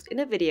announced in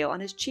a video on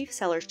his Chief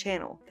Seller's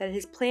channel that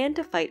his plan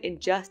to fight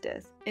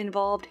injustice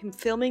involved him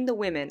filming the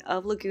women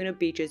of Laguna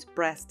Beach's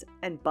breasts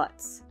and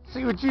butts.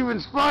 See, what you've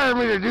inspired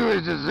me to do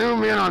is to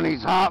zoom in on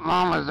these hot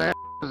mamas'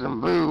 asses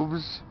and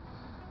boobs.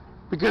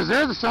 Because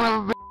they're the son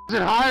of a bitch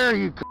that hire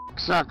you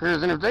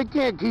suckers, and if they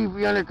can't keep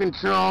you under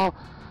control,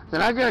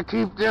 then I gotta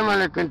keep them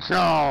under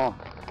control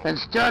and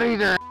study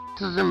their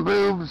asses and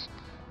boobs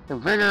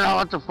and figure out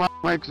what the fuck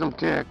makes them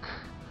tick.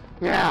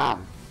 Yeah.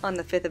 On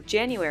the 5th of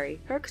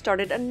January, Herc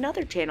started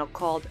another channel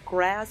called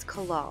Graz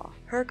Kala.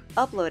 Herc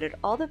uploaded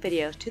all the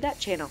videos to that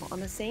channel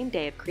on the same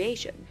day of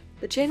creation.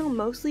 The channel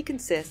mostly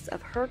consists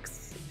of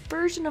Herc's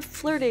version of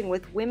flirting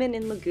with women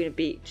in Laguna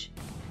Beach.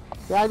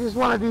 Yeah, I just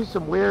want to do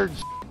some weird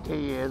shit to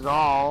you is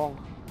all.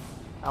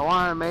 I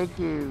want to make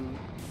you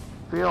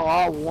feel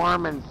all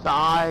warm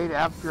inside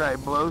after I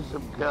blow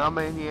some cum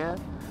in you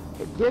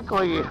and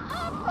tickle you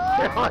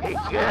really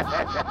good.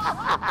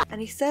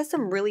 And he says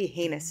some really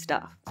heinous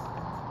stuff.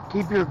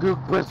 Keep your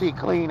gook pussy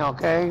clean,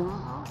 okay?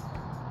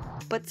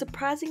 But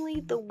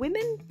surprisingly, the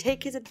women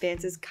take his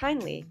advances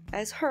kindly,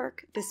 as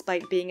Herc,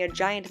 despite being a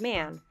giant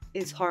man,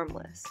 is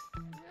harmless.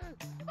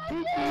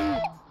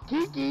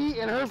 Kiki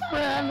and her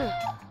friend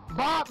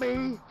bought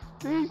me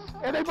these,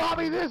 and they bought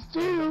me this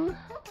too.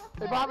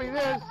 They bought me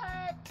this.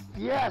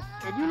 Yes,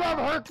 and you love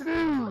Herc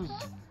News.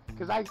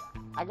 Because I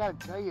gotta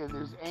tell you,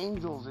 there's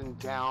angels in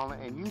town,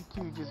 and you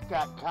two just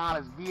got caught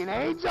as being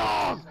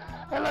angels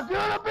in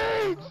Laguna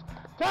Beach,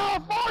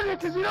 California,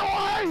 because you know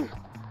why?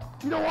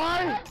 You know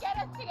why? Get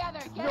us together.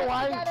 You know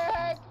why?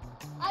 Herc.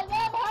 I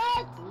love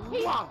Herc.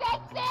 He's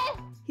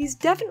sexy. He's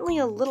definitely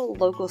a little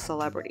local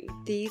celebrity.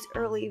 These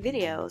early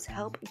videos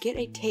help get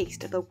a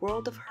taste of the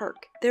world of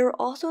Herc. There are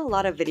also a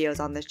lot of videos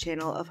on this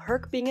channel of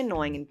Herc being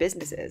annoying in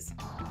businesses.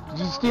 Did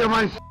you steal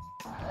my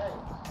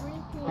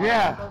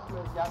Yeah.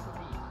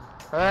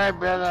 Alright,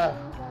 brother.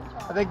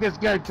 I think this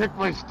guy took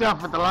my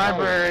stuff at the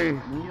library.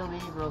 You don't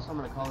need, bro, so I'm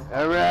gonna call him.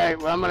 Alright,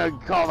 well, I'm gonna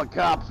call the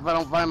cops if I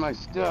don't find my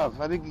stuff.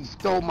 I think he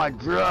stole my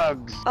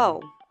drugs.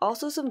 Oh,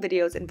 also some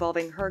videos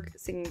involving Herc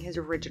singing his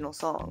original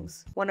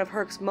songs. One of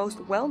Herc's most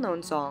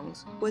well-known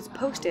songs was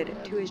posted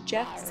to his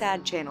Jeff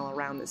Sad channel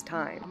around this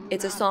time.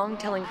 It's a song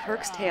telling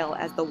Herc's tale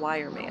as the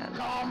Wire Man.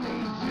 Call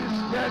me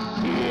just a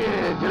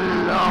kid,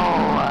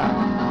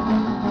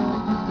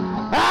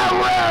 I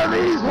wear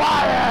these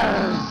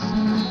wires.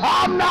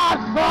 I'm not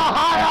for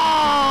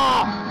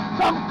hire.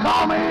 Some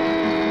call me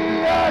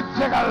a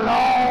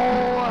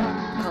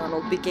gigolo.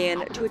 Donald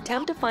began to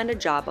attempt to find a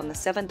job on the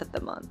 7th of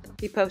the month.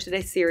 He posted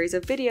a series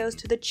of videos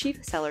to the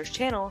Chief Seller's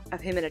channel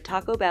of him in a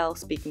Taco Bell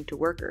speaking to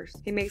workers.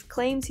 He makes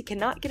claims he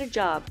cannot get a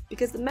job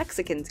because the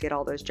Mexicans get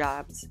all those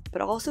jobs,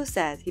 but also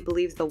says he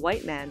believes the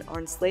white men are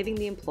enslaving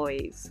the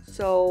employees.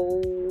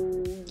 So,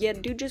 yeah,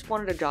 dude just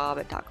wanted a job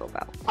at Taco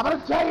Bell. I'm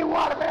gonna tell you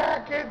what,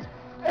 Americans,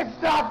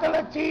 it's not the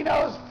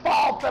Latinos'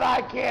 fault that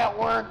I can't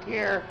work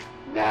here.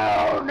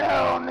 No,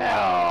 no,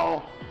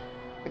 no.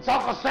 It's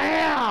Uncle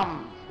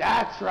Sam.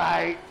 That's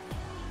right.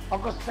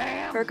 Uncle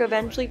Sam. Herc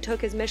eventually took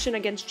his mission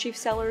against Chief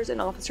Sellers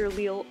and Officer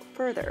Leal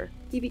further.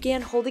 He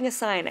began holding a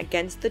sign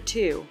against the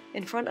two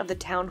in front of the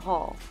town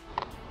hall.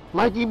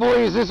 Mikey boy,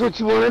 is this what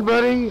you wanted,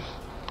 buddy?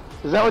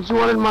 Is that what you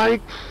wanted,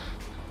 Mike?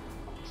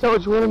 Is that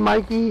what you wanted,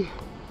 Mikey?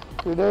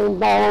 Your name's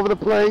all over the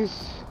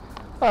place.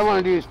 All I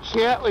want to do is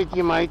chat with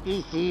you,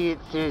 Mikey. See, it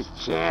says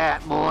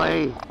chat,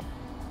 boy.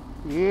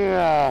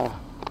 Yeah.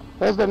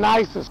 There's the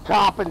nicest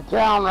cop in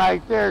town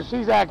right there.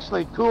 She's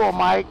actually cool,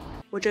 Mike.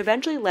 Which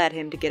eventually led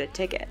him to get a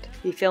ticket.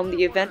 He filmed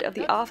the event of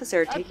the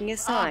officer taking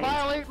his sign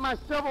violate my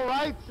civil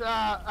rights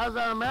as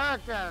an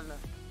American.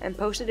 And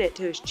posted it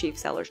to his Chief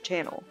Seller's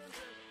channel.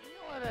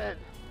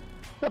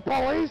 The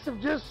police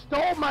have just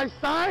stole my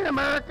sign,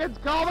 Americans.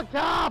 Call the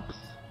cops.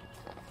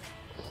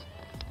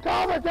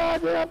 Call the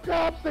goddamn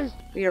cops.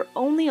 We are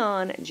only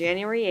on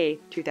January 8th,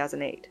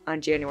 2008.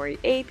 On January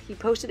 8th, he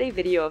posted a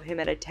video of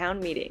him at a town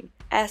meeting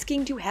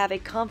asking to have a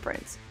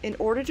conference in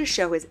order to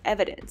show his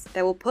evidence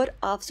that will put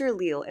Officer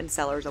Leal and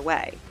Sellers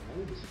away. I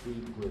need to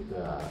speak with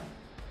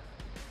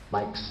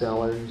Mike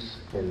Sellers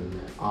and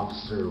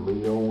Officer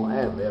Leal. I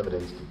have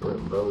evidence to put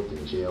them both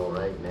in jail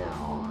right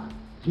now.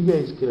 If you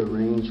guys could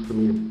arrange for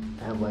me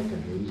to have like a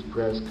news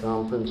press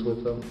conference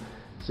with them,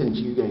 since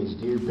you guys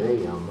do pay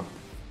them,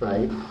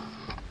 right?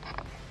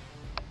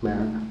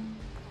 Merrick?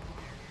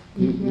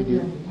 You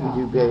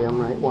do pay them,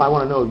 right? Well, I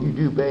want to know, you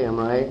do pay them,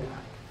 right?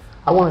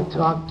 I want to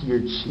talk to your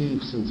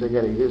chief since I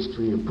got a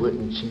history of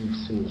putting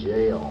chiefs in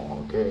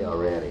jail, okay,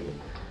 already.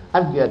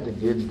 I've got the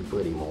goods to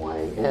put him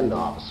away, and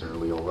Officer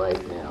Leal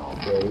right now,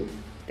 okay?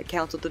 The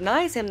council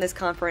denies him this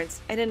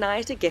conference and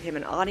denies to get him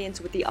an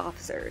audience with the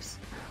officers.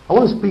 I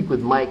want to speak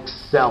with Mike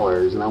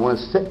Sellers, and I want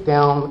to sit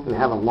down and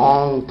have a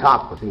long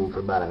talk with him for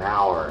about an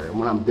hour. And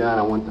when I'm done,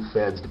 I want the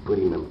feds to put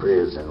him in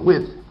prison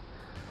with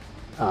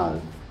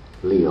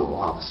Leal,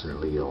 Officer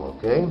Leal,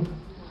 okay?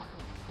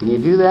 Can you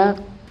do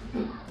that?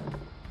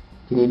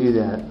 Can you do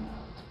that?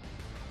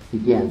 You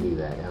can't do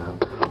that,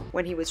 huh?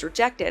 When he was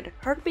rejected,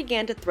 Herc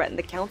began to threaten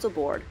the council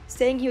board,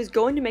 saying he was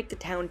going to make the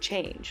town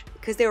change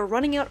because they were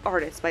running out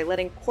artists by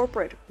letting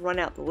corporate run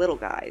out the little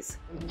guys.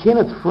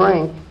 Kenneth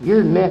Frank,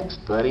 you're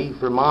next, buddy,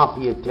 for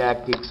Mafia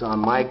Tactics on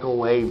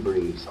Michael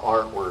Avery's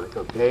artwork,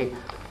 okay?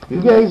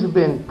 You guys have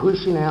been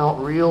pushing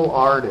out real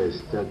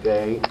artists,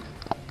 okay?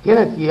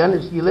 Kenneth,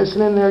 you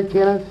listening there,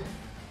 Kenneth?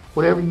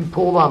 Whatever you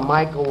pulled on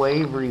Michael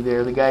Avery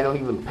there, the guy don't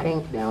even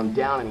paint down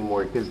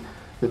anymore because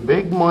the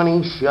big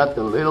money shut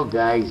the little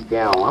guys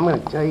down. I'm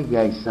going to tell you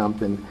guys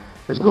something.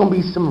 There's going to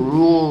be some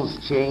rules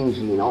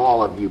changing,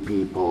 all of you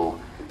people,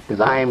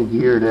 because I am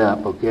geared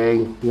up, okay?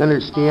 You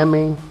understand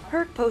me?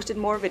 Herc posted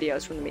more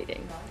videos from the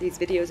meeting. These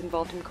videos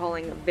involved him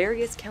calling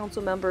various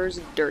council members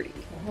dirty.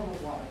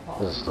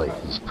 This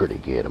lady's pretty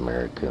good,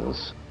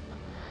 Americans.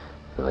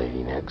 The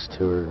lady next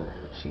to her,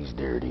 she's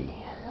dirty.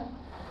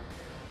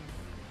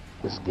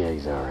 This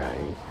guy's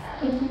alright.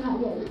 If you're not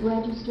yet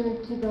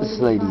registered to go This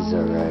to lady's the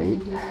alright.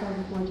 do so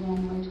before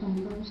January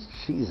 21st.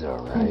 She's Can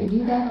alright. you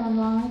do that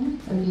online,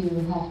 or do you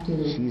have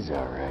to? She's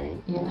alright.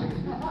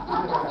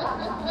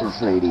 Yeah.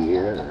 This lady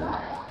here,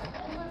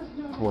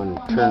 one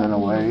turning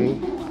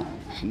away,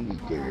 she's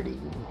dirty.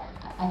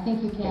 I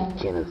think you can. And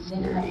Kenneth's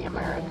dirty,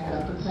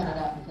 Americans.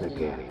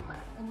 Look at him.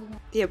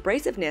 The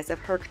abrasiveness of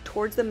Herc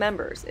towards the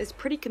members is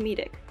pretty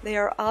comedic. They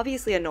are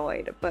obviously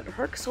annoyed, but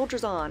Herc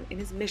soldiers on in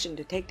his mission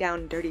to take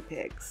down dirty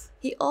pigs.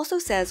 He also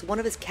says one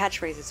of his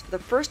catchphrases for the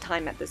first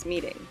time at this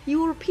meeting. He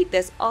will repeat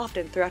this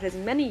often throughout his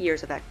many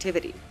years of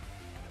activity.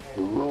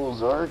 The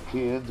rules are,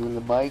 kids, when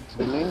the bike's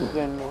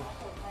blinking,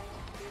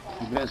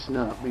 you best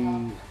not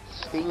be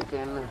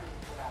stinking,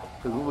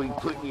 because we'll be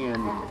putting you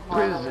in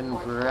prison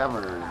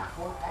forever.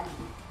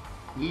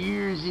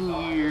 Years and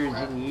years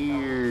and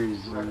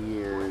years and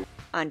years.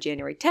 On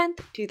January 10th,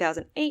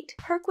 2008,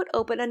 Herc would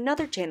open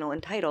another channel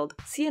entitled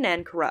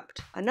CNN Corrupt.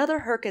 Another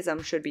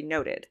Hercism should be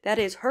noted. That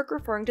is, Herc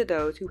referring to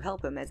those who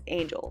help him as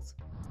angels.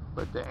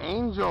 But the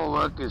angel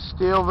look is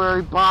still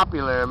very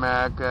popular,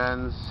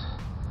 Americans.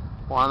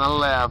 On the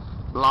left,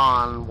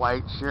 blonde,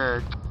 white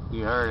shirt.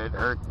 You heard it,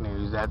 Herc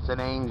News, that's an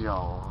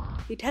angel.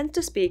 He tends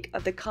to speak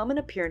of the common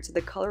appearance of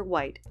the color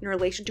white in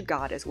relation to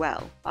God as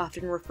well,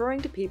 often referring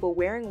to people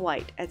wearing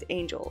white as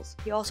angels.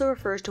 He also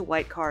refers to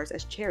white cars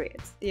as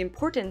chariots. The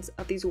importance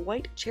of these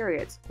white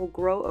chariots will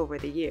grow over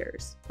the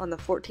years. On the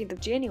 14th of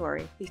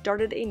January, he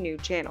started a new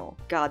channel,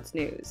 God's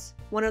News.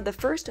 One of the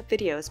first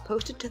videos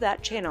posted to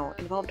that channel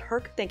involved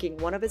Herc thanking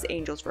one of his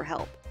angels for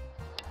help.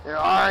 There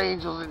are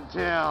angels in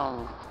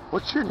town.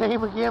 What's your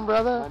name again,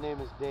 brother? My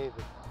name is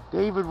David.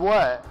 David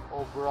what?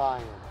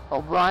 O'Brien.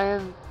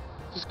 O'Brien?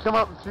 Just come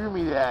up and threw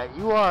me that.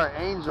 You are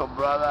an angel,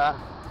 brother.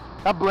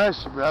 God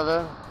bless you,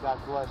 brother. God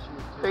bless you,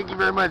 too. Thank you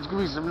very much. Give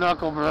me some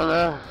knuckle,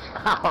 brother.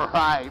 All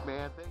right,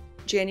 man.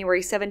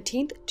 January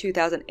 17th,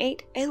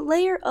 2008, a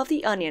layer of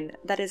the onion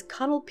that is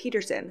Connell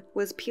Peterson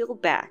was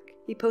peeled back.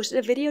 He posted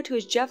a video to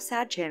his Jeff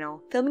Sad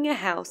channel, filming a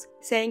house,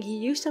 saying he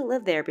used to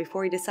live there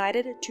before he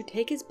decided to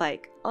take his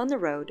bike on the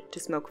road to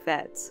smoke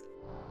feds.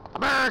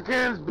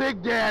 Americans,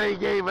 Big Daddy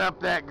gave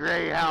up that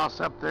gray house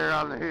up there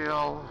on the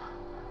hill.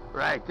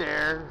 Right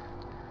there.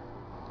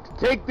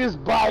 Take this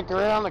bike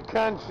around the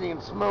country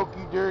and smoke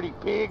you dirty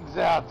pigs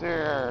out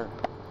there.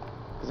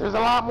 'Cause there's a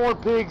lot more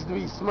pigs to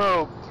be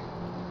smoked.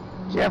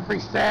 Jeffrey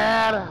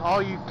Sad,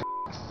 all you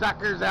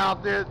suckers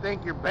out there that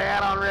think you're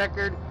bad on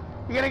record,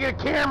 you're gonna get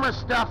a camera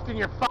stuffed in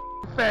your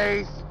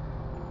face,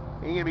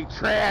 and you're gonna be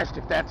trashed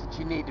if that's what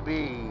you need to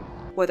be.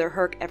 Whether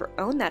Herc ever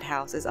owned that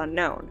house is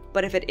unknown,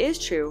 but if it is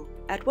true,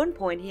 at one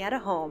point he had a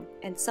home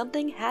and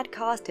something had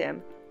caused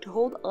him to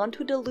hold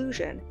onto a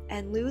delusion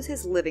and lose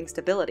his living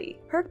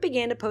stability. Herc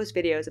began to post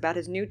videos about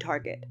his new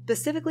target,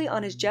 specifically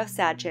on his Jeff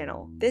Sad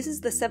channel. This is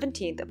the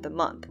 17th of the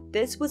month.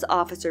 This was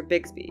Officer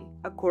Bigsby.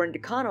 According to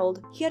Connell,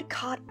 he had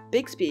caught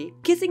Bigsby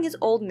kissing his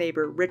old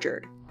neighbor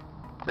Richard.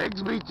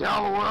 Bigsby,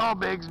 tell the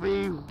world,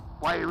 Bigsby,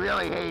 why you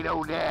really hate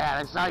old Dad.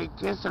 I saw you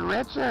kissing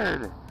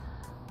Richard.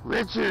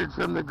 Richard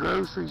from the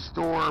grocery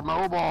store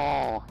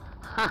mobile.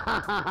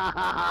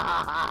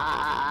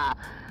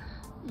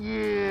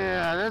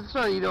 Yeah, that's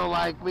why you don't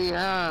like me,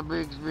 huh,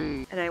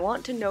 Bixby? And I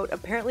want to note,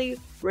 apparently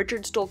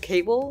Richard stole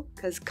cable,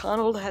 because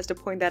Connell has to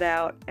point that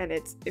out, and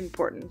it's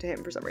important to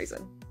him for some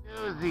reason.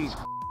 There's these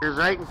f***ers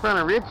right in front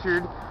of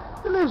Richard,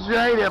 and there's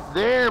right up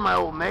there my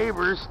old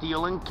neighbor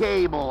stealing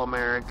cable,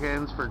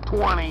 Americans, for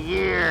 20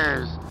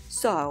 years.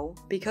 So,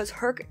 because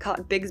Herc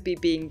caught Bigsby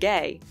being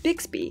gay,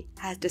 Bixby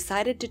has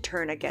decided to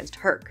turn against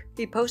Herc.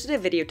 He posted a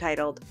video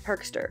titled,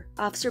 "Hercster,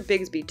 Officer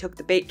Bigsby took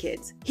the bait,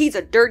 kids. He's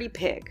a dirty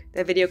pig."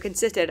 The video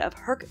consisted of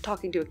Herc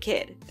talking to a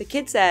kid. The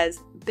kid says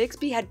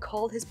Bixby had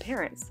called his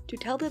parents to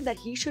tell them that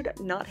he should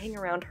not hang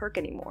around Herc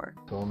anymore.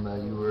 Told him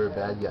that you were a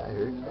bad guy,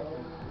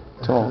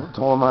 Herc. Told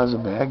him I was a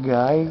bad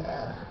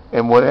guy?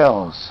 And what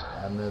else?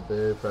 And that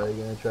they're probably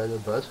going to try to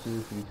bust you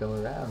if you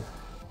come around.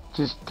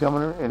 Just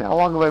coming, and how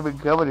long have I been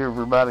coming here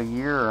for? About a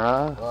year,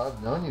 huh? Well,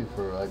 I've known you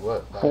for like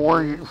what?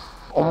 4 years,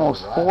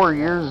 almost 4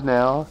 years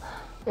now,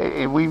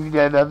 and we've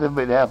done nothing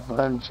but have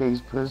fun, chase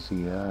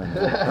pussy,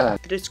 huh?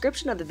 The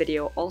description of the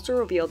video also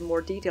revealed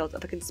more details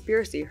of a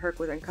conspiracy Herc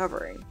was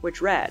uncovering,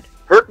 which read,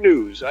 Herc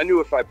News, I knew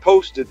if I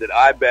posted that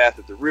I bath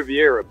at the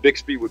Riviera,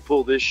 Bixby would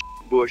pull this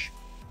bush.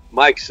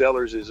 Mike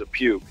Sellers is a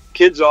puke.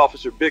 Kids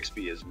Officer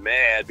Bixby is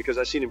mad because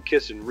I seen him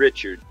kissing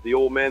Richard, the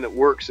old man that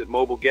works at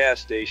Mobile Gas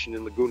Station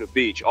in Laguna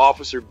Beach.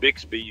 Officer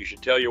Bixby, you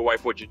should tell your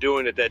wife what you're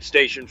doing at that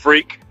station,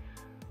 freak.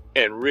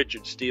 And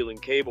Richard stealing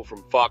cable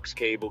from Fox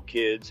Cable,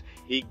 kids.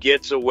 He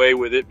gets away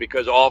with it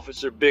because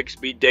Officer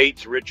Bixby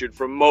dates Richard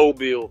from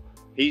Mobile.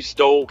 He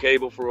stole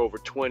cable for over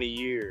 20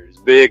 years.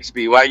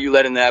 Bixby, why are you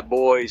letting that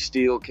boy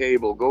steal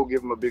cable? Go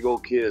give him a big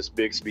old kiss,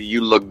 Bixby.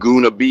 You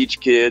Laguna Beach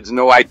kids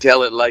know I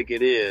tell it like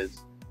it is.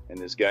 And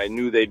this guy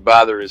knew they'd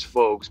bother his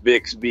folks.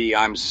 Bixby,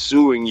 I'm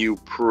suing you,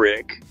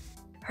 prick.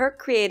 Herc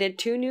created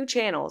 2 new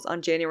channels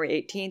on January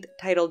 18th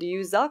titled You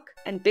Zuck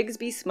and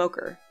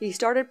Fedsmoker. He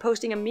started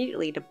posting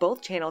immediately to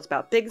both channels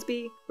about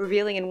Bixby,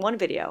 revealing in one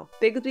video,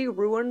 Bixby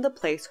ruined the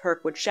place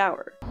Herc would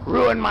shower.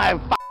 Ruined my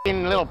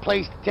f***ing little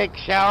place to take a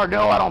shower?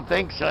 No, I don't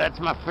think so. That's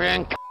my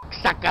friend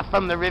sucker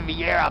from the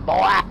Riviera,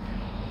 boy.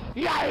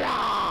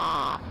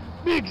 Yeah,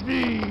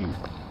 Bixby!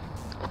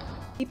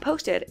 He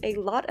posted a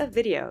lot of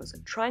videos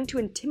trying to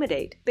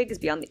intimidate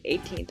Bixby on the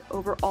 18th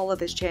over all of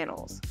his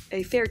channels.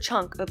 A fair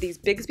chunk of these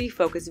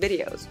Bixby-focused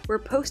videos were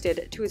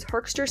posted to his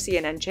Hercster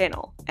CNN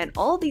channel, and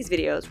all of these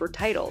videos were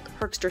titled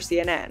Hercster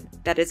CNN.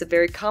 That is a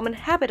very common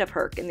habit of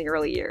Herc in the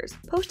early years,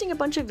 posting a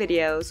bunch of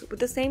videos with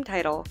the same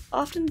title,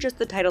 often just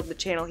the title of the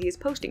channel he is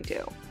posting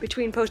to.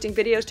 Between posting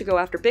videos to go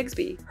after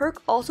Bixby,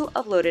 Herc also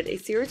uploaded a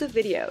series of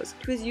videos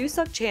to his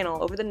YouSuck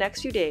channel over the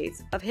next few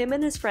days of him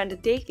and his friend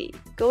Davey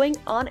going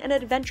on an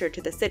adventure to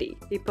the city.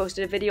 He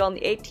posted a video on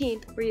the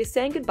 18th where he is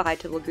saying goodbye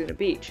to Laguna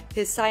Beach.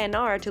 His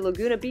sayonara to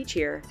Laguna Beach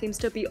here seems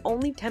to be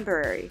only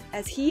temporary,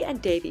 as he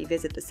and Davey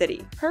visit the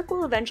city. Herc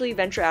will eventually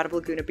venture out of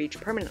Laguna Beach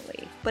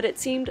permanently, but it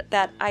seemed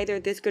that either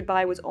this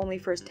goodbye was only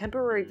for his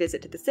temporary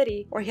visit to the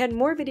city, or he had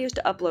more videos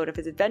to upload of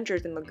his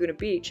adventures in Laguna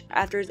Beach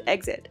after his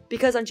exit,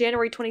 because on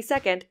January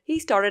 22nd, he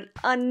started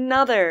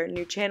another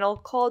new channel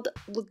called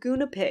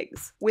Laguna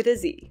Pigs, with a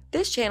Z.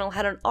 This channel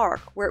had an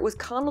arc where it was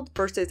Connell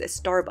versus a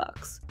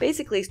Starbucks.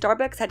 Basically,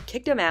 Starbucks had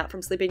kicked him out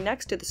from sleeping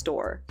next to the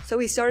store, so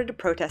he started to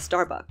protest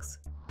Starbucks.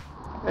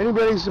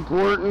 Anybody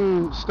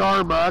supporting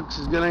Starbucks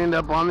is going to end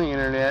up on the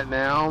internet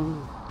now.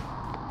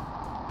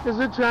 Because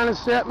they're trying to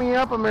set me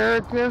up,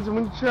 Americans, and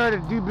when you try to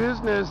do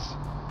business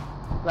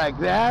like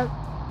that,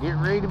 get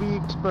ready to be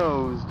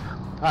exposed.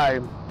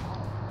 Hi.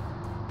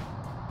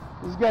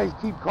 These guys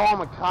keep calling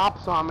the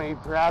cops on me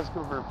for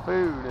asking for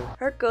food.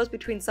 Herc goes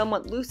between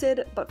somewhat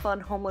lucid but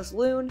fun homeless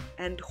loon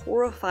and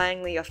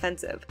horrifyingly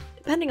offensive,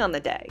 depending on the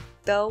day,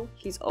 though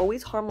he's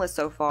always harmless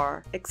so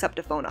far, except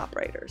to phone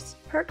operators.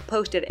 Herc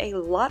posted a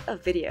lot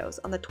of videos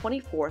on the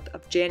 24th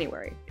of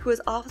January to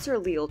his Officer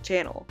Leal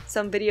channel,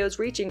 some videos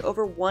reaching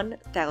over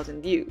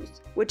 1,000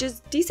 views, which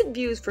is decent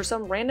views for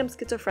some random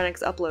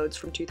schizophrenic's uploads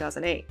from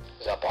 2008.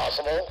 Is that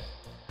possible?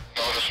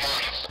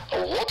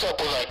 What's up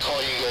when I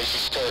call you guys, you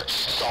start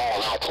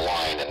stalling out the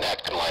line and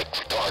acting like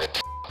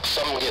retarded?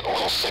 I'm getting a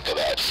little sick of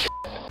that shit.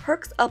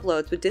 Herc's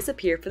uploads would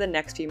disappear for the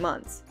next few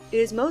months. It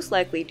is most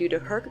likely due to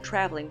Herc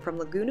traveling from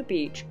Laguna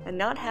Beach and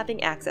not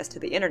having access to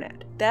the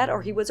internet. That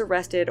or he was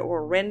arrested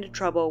or ran into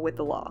trouble with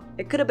the law.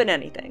 It could have been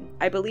anything.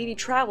 I believe he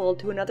traveled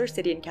to another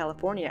city in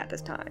California at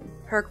this time.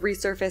 Herc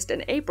resurfaced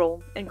in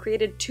April and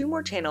created 2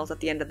 more channels at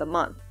the end of the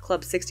month,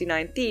 Club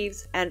 69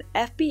 Thieves and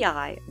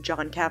FBI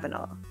John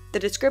Kavanaugh. The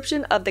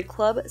description of the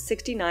Club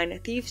 69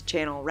 Thieves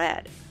channel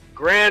read,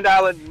 Grand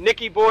Island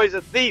Nicky Boy's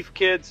a thief,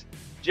 kids.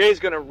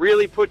 Jay's gonna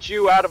really put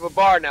you out of a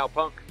bar now,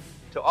 punk.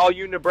 To all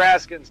you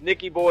Nebraskans,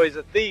 Nicky Boy's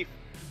a thief.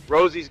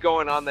 Rosie's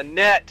going on the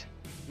net.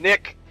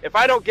 Nick, if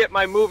I don't get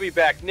my movie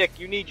back, Nick,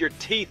 you need your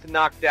teeth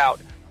knocked out.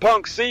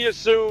 Punk, see you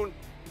soon.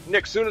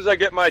 Nick, soon as I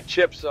get my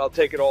chips, I'll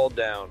take it all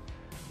down.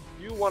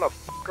 You wanna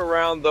fuck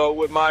around, though,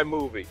 with my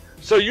movie.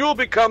 So you'll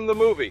become the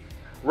movie.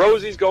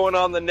 Rosie's going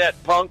on the net,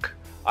 punk.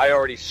 I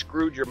already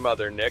screwed your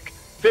mother, Nick.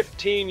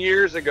 15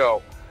 years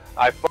ago.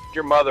 I fucked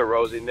your mother,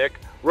 Rosie, Nick.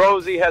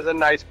 Rosie has a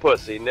nice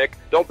pussy, Nick.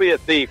 Don't be a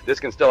thief. This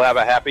can still have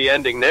a happy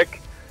ending,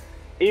 Nick.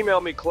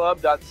 Email me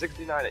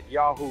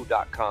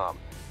club.69@yahoo.com.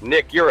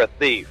 Nick, you're a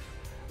thief.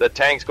 The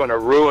tank's going to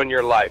ruin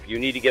your life. You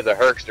need to give the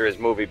Herkster his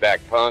movie back,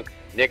 punk.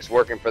 Nick's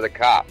working for the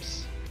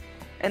cops.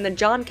 And the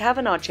John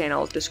Kavanaugh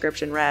channel's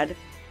description read,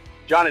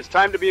 John, it's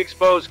time to be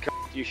exposed, cunt.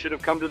 You should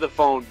have come to the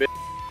phone, bitch.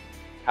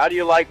 How do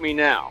you like me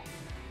now?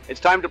 It's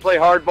time to play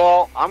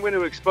hardball. I'm going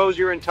to expose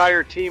your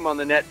entire team on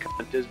the net,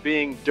 cunt, as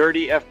being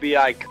dirty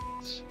FBI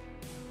cunts.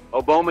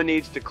 Obama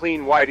needs to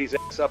clean Whitey's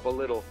ass up a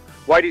little.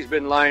 Whitey's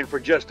been lying for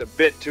just a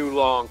bit too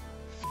long.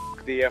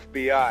 F*** the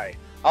FBI.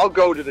 I'll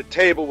go to the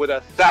table with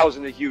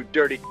 1,000 of you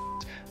dirty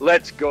cunts.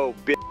 Let's go,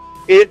 bitch.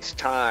 It's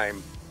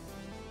time.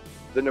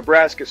 The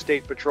Nebraska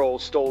State Patrol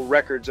stole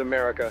records,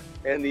 America,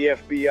 and the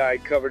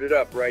FBI covered it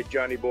up, right,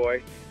 Johnny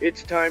boy?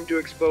 It's time to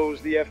expose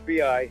the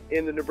FBI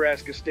in the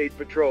Nebraska State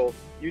Patrol.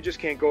 You just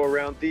can't go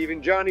around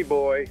thieving, Johnny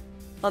boy.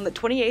 On the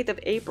 28th of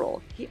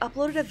April, he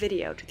uploaded a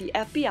video to the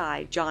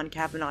FBI John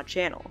Kavanaugh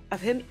channel of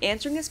him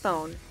answering his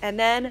phone and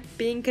then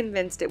being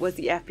convinced it was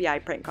the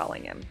FBI prank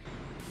calling him.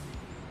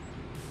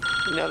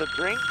 Another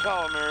prank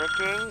call,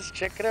 Americans.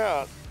 Check it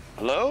out.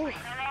 Hello?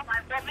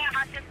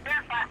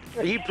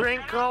 Are you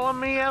prank calling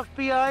me,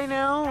 FBI,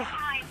 now?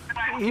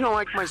 You don't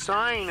like my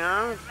sign,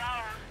 huh?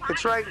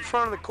 It's right in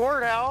front of the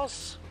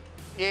courthouse.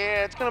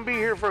 Yeah, it's gonna be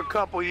here for a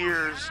couple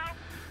years.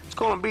 It's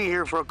gonna be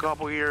here for a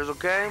couple years,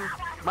 okay?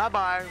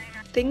 Bye-bye.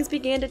 Things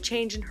began to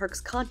change in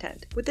Herc's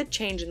content with a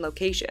change in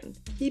location.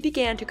 He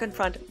began to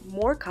confront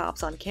more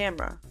cops on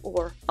camera,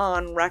 or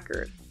on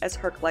record, as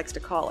Herc likes to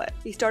call it.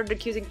 He started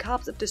accusing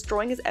cops of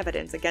destroying his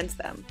evidence against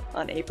them.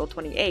 On April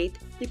 28th,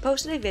 he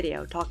posted a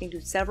video talking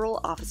to several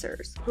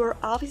officers who are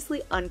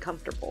obviously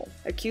uncomfortable,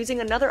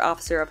 accusing another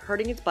officer of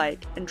hurting his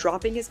bike and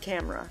dropping his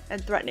camera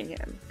and threatening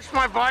him. Push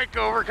my bike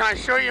over. Can I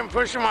show you him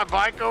pushing my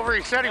bike over?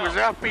 He said he was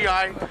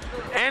FBI,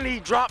 and he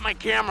dropped my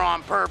camera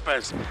on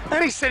purpose.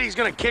 Then he said he's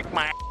gonna kick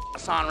my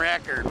ass on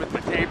record with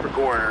my tape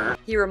recorder.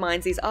 He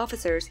reminds these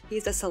officers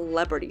he's a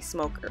celebrity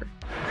smoker.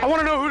 I want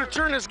to know who to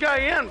turn this guy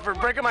in for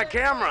breaking my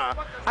camera.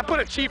 I put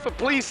a chief of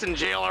police in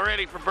jail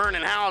already for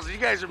burning houses. You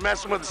guys are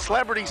messing with a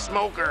celebrity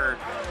smoker.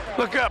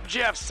 Look up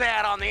Jeff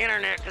Sad on the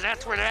internet, because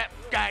that's where that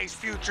guy's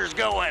future's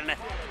going.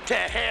 To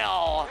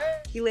hell.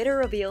 He later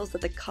reveals that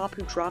the cop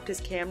who dropped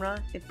his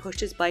camera and pushed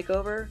his bike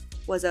over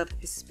was of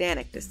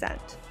Hispanic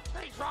descent.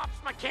 He drops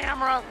my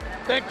camera,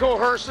 then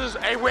coerces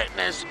a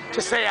witness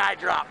to say I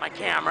dropped my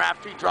camera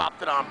after he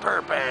dropped it on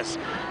purpose.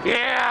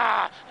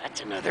 Yeah,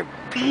 that's another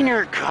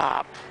beaner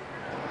cop.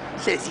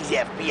 Says he's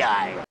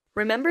FBI.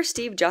 Remember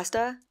Steve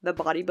Justa, the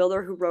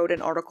bodybuilder who wrote an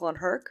article on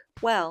Herc?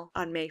 Well,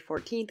 on May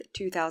 14th,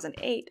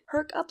 2008,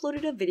 Herc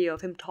uploaded a video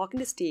of him talking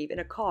to Steve in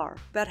a car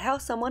about how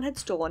someone had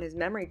stolen his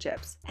memory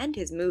chips and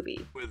his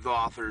movie. With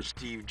author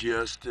Steve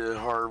Justa,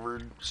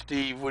 Harvard.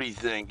 Steve, what do you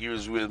think? He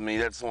was with me.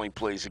 That's the only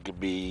place it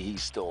could be. He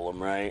stole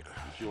them, right?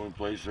 That's the only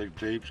place like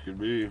tapes could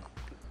be.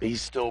 He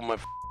stole my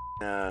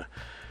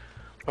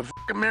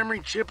fucking memory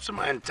chips of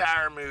my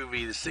entire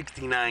movie, the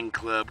 69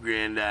 Club,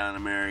 Grand Island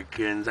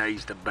Americans. I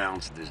used to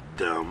bounce this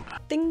dump.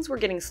 Things were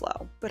getting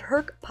slow, but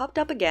Herc popped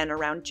up again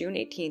around June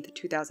 18th,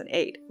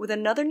 2008, with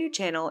another new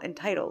channel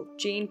entitled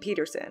Gene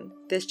Peterson.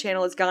 This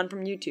channel is gone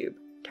from YouTube,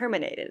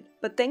 terminated,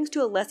 but thanks to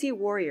Alessi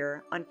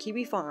Warrior on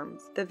Kiwi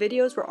Farms, the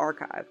videos were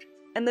archived.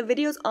 And the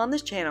videos on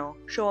this channel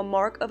show a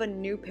mark of a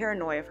new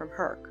paranoia from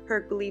Herc.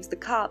 Herc believes the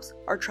cops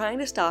are trying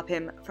to stop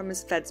him from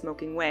his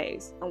Fed-smoking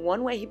ways, and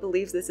one way he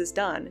believes this is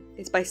done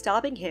is by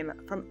stopping him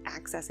from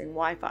accessing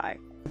Wi-Fi.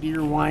 Your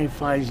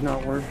Wi-Fi's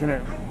not working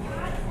at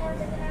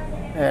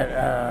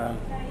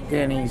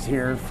Denny's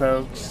here,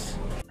 folks.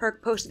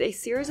 Herc posted a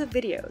series of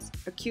videos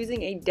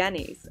accusing a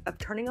Denny's of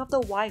turning off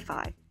the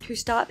Wi-Fi to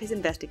stop his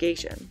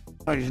investigation.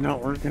 He's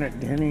not working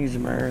at Denny's,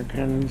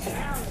 Americans.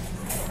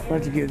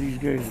 Let's give these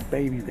guys a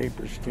baby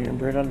paper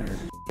stamp right on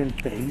their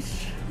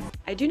face.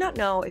 I do not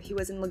know if he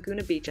was in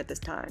Laguna Beach at this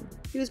time.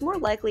 He was more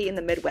likely in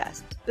the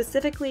Midwest,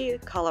 specifically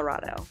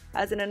Colorado,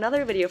 as in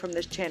another video from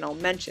this channel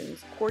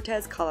mentions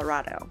Cortez,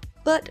 Colorado.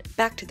 But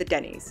back to the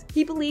Denny's.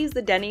 He believes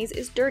the Denny's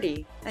is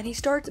dirty, and he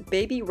starts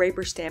baby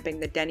raper stamping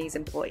the Denny's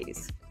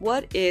employees.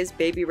 What is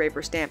baby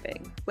raper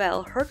stamping?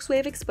 Well, Herc's way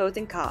of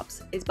exposing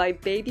cops is by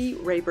baby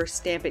raper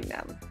stamping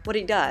them. What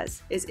he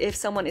does is if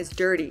someone is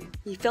dirty,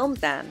 he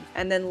films them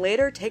and then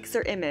later takes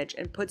their image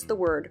and puts the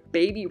word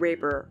baby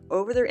raper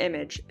over their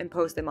image and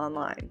posts them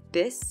online.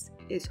 This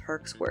is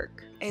Herc's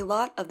work. A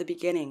lot of the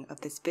beginning of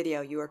this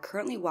video you are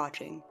currently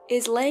watching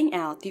is laying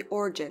out the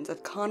origins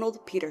of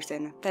Conald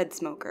Peterson,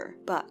 Fedsmoker,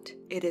 but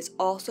it is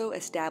also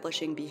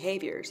establishing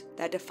behaviors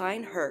that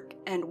define Herc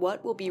and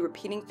what will be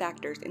repeating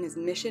factors in his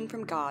mission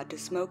from God to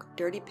smoke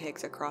dirty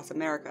pigs across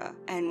America.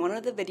 And one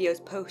of the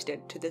videos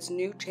posted to this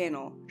new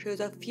channel shows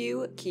a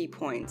few key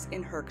points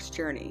in Herc's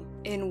journey.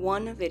 In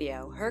one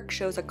video, Herc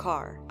shows a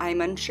car.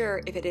 I'm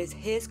unsure if it is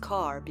his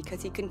car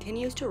because he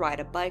continues to ride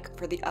a bike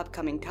for the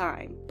upcoming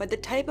time, but the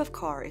type of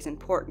car is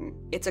important.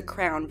 It's a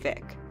Crown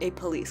Vic, a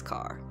police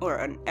car, or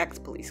an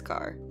ex-police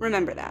car.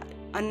 Remember that.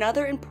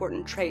 Another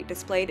important trait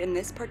displayed in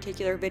this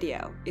particular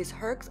video is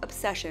Herc's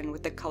obsession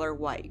with the color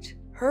white.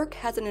 Herc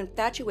has an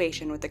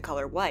infatuation with the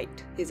color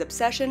white. His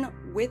obsession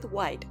with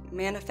white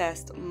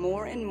manifests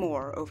more and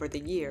more over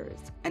the years,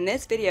 and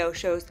this video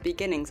shows the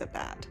beginnings of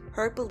that.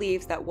 Herc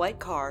believes that white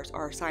cars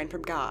are a sign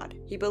from God.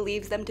 He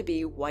believes them to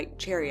be white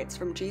chariots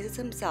from Jesus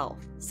himself,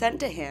 sent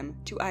to him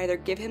to either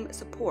give him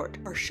support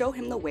or show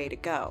him the way to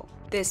go.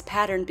 This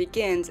pattern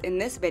begins in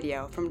this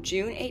video from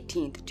June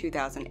 18th,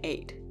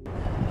 2008.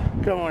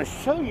 I want to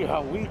show you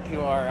how weak you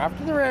are.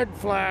 After the red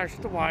flash,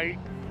 the white.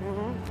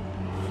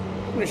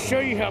 I'm going to show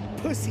you how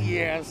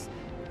pussy ass.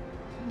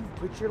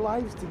 Put your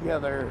lives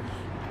together.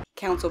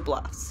 Council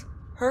Bluffs.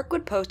 Herc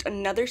would post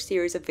another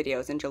series of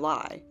videos in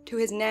July to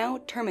his now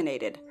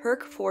terminated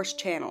Herc Force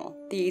channel.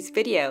 These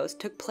videos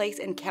took place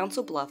in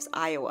Council Bluffs,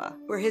 Iowa,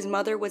 where his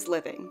mother was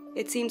living.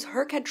 It seems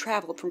Herc had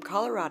traveled from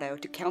Colorado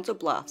to Council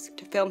Bluffs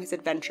to film his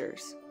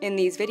adventures. In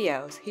these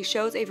videos, he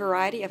shows a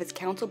variety of his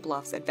Council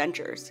Bluffs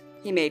adventures.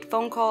 He made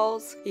phone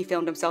calls, he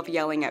filmed himself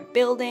yelling at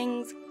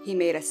buildings, he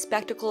made a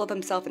spectacle of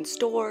himself in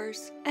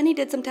stores, and he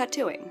did some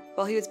tattooing.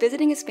 While he was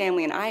visiting his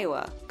family in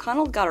Iowa,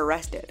 Connell got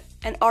arrested.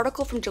 An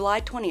article from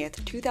July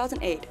 20th,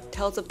 2008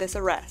 tells of this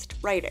arrest,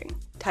 writing,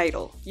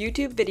 title,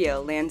 YouTube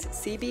video lands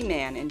CB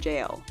man in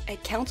jail. A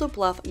Council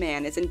Bluff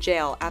man is in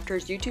jail after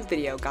his YouTube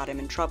video got him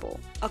in trouble.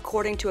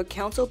 According to a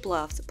Council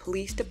Bluffs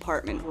Police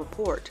Department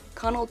report,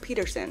 Connell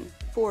Peterson,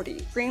 40,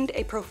 screamed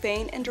a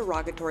profane and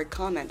derogatory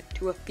comment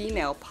to a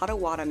female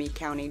Pottawatomie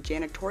County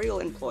janitorial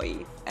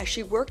employee as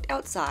she worked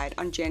outside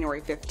on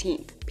January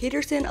 15th.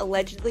 Peterson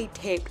allegedly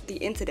taped the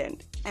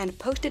incident and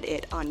posted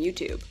it on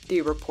YouTube, the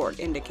report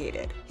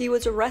indicated. He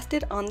was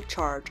arrested on the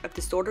charge of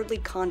disorderly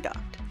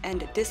conduct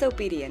and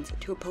disobedience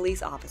to a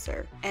police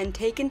officer and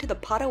taken to the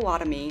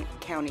Pottawatomie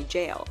County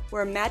Jail,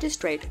 where a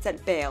magistrate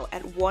set bail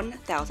at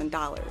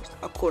 $1,000,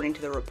 according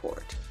to the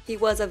report. He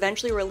was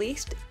eventually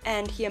released,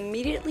 and he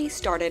immediately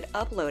started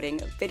uploading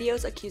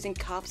videos accusing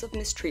cops of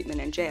mistreatment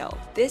in jail.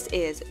 This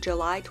is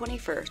July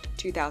 21st,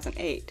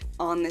 2008.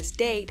 On this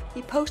date,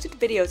 he posted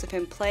videos of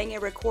him playing a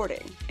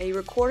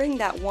recording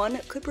that one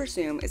could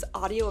presume is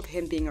audio of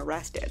him being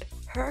arrested.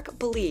 Herc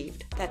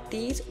believed that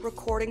these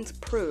recordings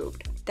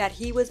proved that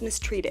he was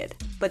mistreated,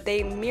 but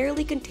they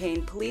merely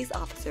contained police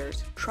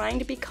officers trying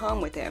to be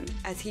calm with him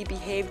as he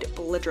behaved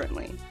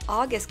belligerently.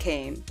 August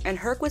came, and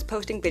Herc was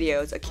posting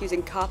videos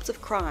accusing cops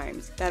of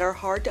crimes that are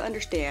hard to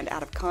understand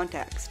out of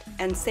context,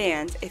 and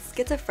sans a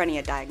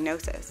schizophrenia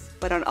diagnosis.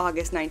 But on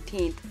August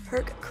 19th,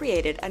 Herc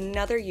created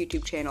another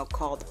YouTube channel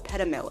called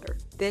Miller.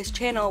 This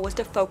channel was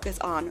to focus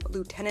on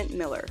Lieutenant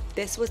Miller.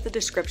 This was the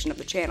description of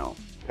the channel.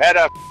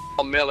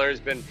 Pedophile Miller's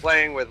been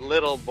playing with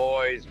little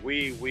boys,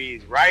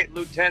 wee-wees, right,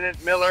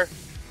 Lieutenant Miller?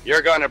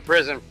 You're going to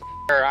prison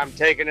for her. I'm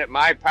taking it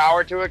my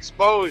power to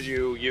expose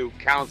you, you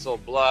Council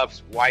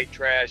Bluffs white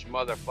trash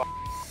motherfucker.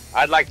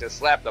 I'd like to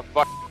slap the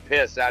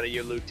piss out of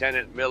you,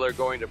 Lieutenant Miller,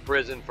 going to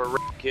prison for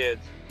rape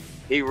kids.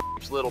 He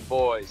rapes little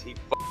boys. He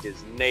fucked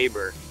his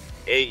neighbor,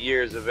 8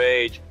 years of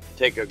age.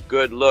 Take a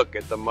good look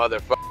at the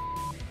motherfucker.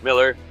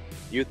 Miller,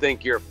 you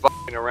think you're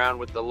fucking around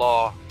with the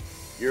law?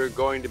 You're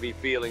going to be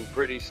feeling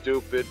pretty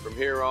stupid from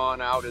here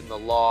on out in the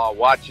law.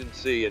 Watch and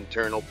see,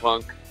 internal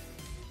punk.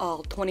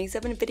 All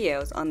 27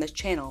 videos on this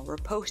channel were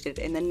posted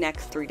in the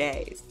next 3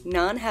 days.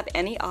 None have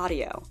any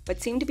audio,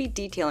 but seem to be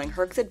detailing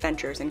Herc's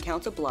adventures in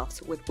Council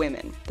Bluffs with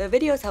women. The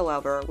videos,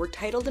 however, were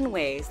titled in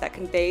ways that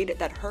conveyed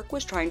that Herc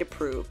was trying to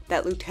prove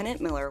that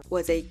Lieutenant Miller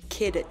was a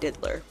kid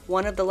diddler.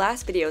 One of the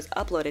last videos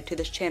uploaded to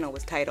this channel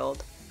was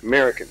titled,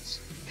 Americans.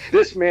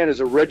 This man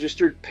is a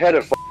registered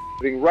pedophile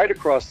right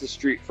across the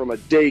street from a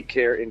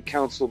daycare in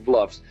Council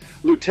Bluffs.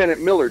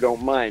 Lieutenant Miller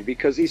don't mind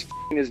because he's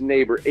f***ing his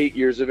neighbor 8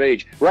 years of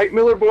age. Right,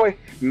 Miller boy?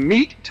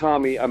 Meet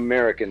Tommy,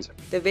 Americans.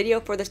 The video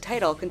for this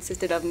title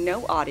consisted of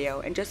no audio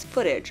and just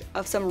footage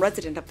of some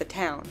resident of the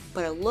town,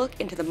 but a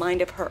look into the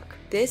mind of Herc.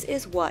 This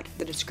is what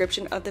the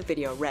description of the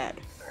video read.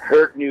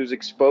 Herc News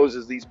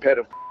exposes these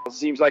pedophiles.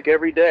 Seems like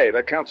every day.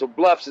 But Council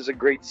Bluffs is a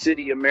great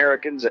city,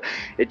 Americans.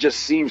 It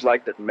just seems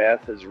like that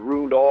meth has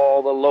ruined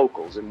all the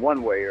locals in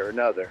one way or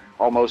another.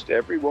 Almost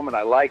every woman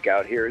I like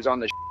out here is on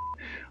the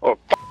or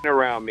f***ing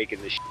around making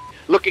the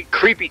Look at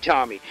creepy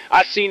Tommy.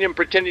 I seen him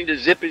pretending to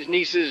zip his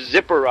niece's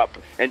zipper up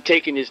and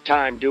taking his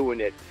time doing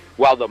it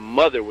while the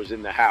mother was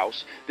in the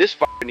house. This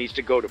f***er needs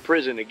to go to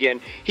prison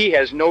again. He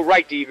has no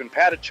right to even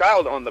pat a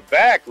child on the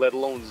back, let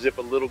alone zip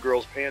a little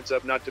girl's pants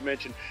up, not to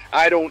mention,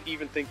 I don't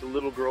even think the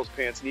little girl's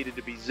pants needed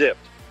to be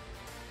zipped.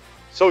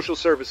 Social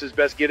services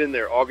best get in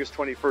there. August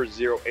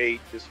 21st,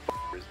 08. This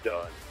f***er is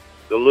done.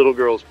 The little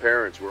girl's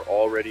parents were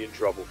already in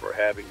trouble for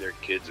having their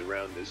kids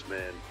around this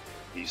man.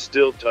 He's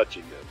still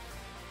touching them.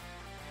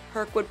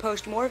 Herc would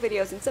post more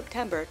videos in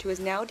September to his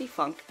now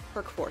defunct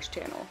Herc Force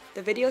channel.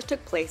 The videos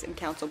took place in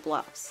Council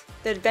Bluffs.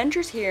 The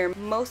adventures here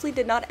mostly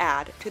did not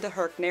add to the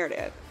Herc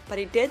narrative, but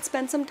he did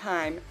spend some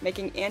time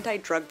making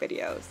anti-drug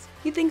videos.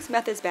 He thinks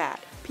meth is bad.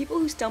 People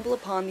who stumble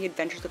upon the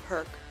adventures of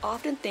Herc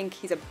often think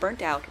he's a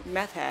burnt-out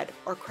meth head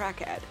or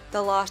crackhead.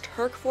 The lost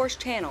Herc Force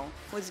channel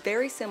was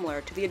very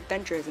similar to the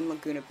adventures in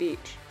Laguna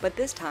Beach, but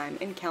this time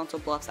in Council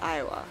Bluffs,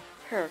 Iowa.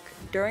 Herc,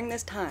 during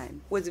this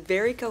time, was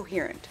very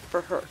coherent for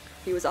Herc.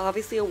 He was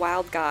obviously a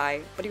wild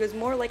guy, but he was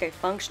more like a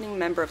functioning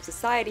member of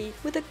society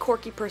with a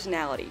quirky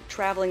personality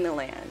traveling the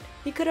land.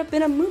 He could have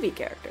been a movie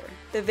character.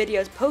 The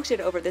videos posted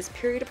over this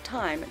period of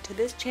time to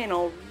this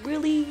channel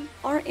really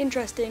are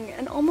interesting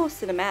and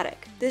almost cinematic.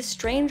 This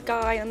strange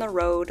guy on the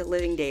road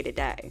living day to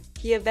day.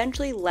 He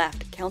eventually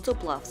left Council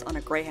Bluffs on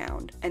a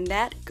Greyhound, and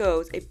that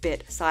goes a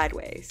bit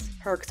sideways.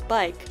 Herc's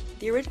bike,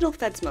 the original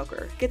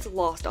Fedsmoker, gets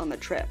lost on the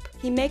trip.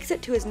 He makes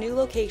it to his new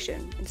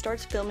location and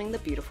starts filming the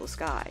beautiful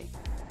sky.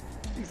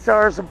 These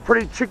are some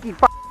pretty chicky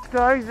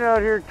skies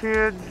out here,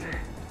 kids.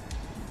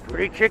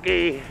 Pretty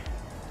chicky.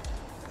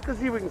 Let's go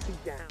see if we can see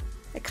down.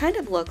 It kind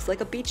of looks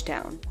like a beach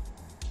town.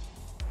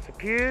 So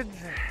kids,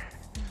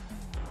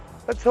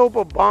 let's hope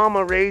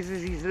Obama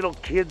raises these little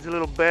kids a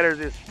little better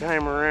this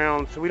time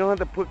around so we don't have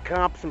to put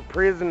cops in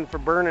prison for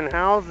burning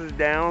houses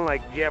down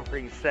like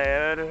Jeffrey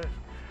said.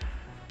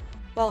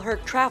 While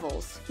Herc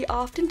travels, he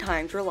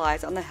oftentimes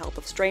relies on the help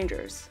of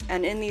strangers,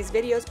 and in these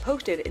videos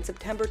posted in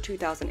September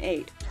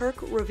 2008,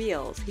 Herc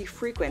reveals he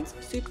frequents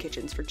soup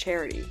kitchens for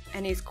charity,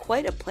 and he's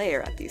quite a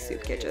player at these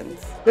soup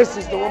kitchens. This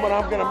is the woman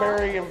I'm gonna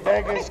marry in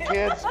Vegas,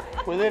 kids.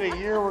 Within a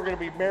year, we're gonna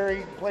be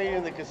married, playing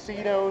in the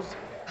casinos.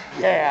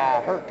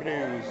 Yeah, Herc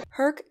news.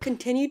 Herc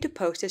continued to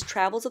post his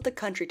travels of the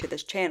country to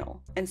this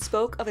channel, and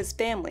spoke of his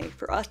family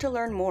for us to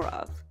learn more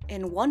of.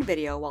 In one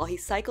video, while he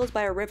cycles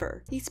by a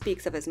river, he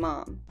speaks of his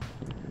mom.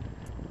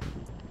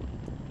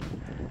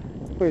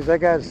 As I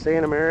got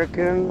saying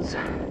Americans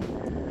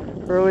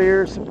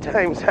earlier,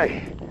 sometimes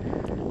I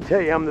tell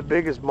you I'm the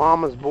biggest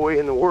mama's boy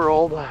in the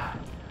world.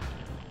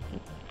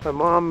 My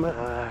mom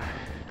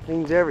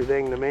means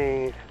everything to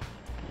me.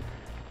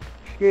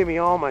 She gave me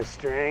all my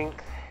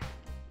strength.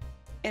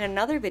 In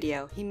another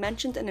video, he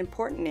mentioned an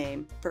important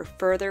name for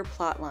further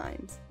plot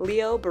lines,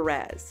 Leo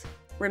Perez.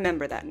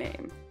 Remember that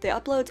name. The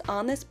uploads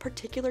on this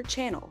particular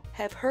channel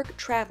have Herc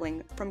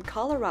traveling from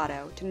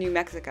Colorado to New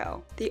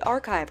Mexico. The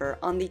archiver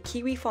on the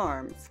Kiwi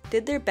Farms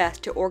did their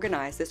best to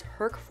organize this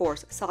Herc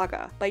Force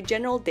saga by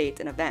general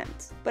dates and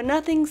events, but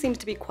nothing seems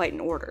to be quite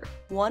in order.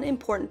 One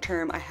important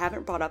term I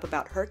haven't brought up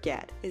about Herc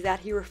yet is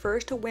that he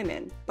refers to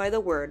women by the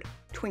word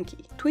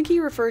Twinkie.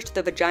 Twinkie refers to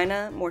the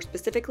vagina more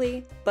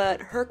specifically, but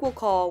Herc will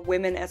call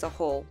women as a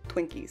whole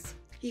Twinkies.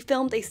 He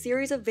filmed a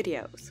series of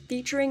videos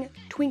featuring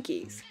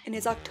Twinkies in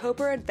his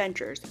October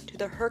adventures to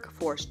the Herc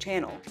Force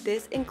channel.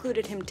 This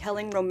included him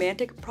telling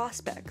romantic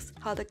prospects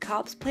how the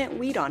cops plant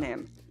weed on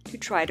him to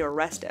try to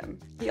arrest him.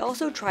 He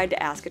also tried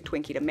to ask a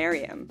Twinkie to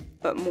marry him.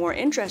 But more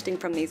interesting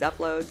from these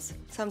uploads,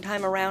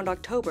 sometime around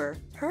October,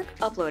 Herc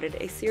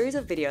uploaded a series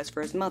of videos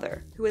for his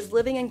mother, who is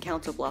living in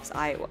Council Bluffs,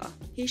 Iowa.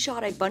 He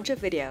shot a bunch of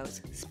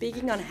videos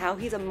speaking on how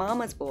he's a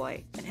mama's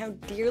boy and how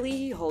dearly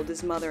he holds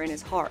his mother in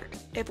his heart.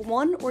 If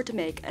one were to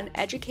make an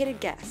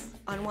educated guess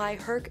on why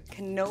Herc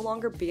can no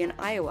longer be in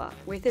Iowa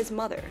with his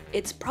mother,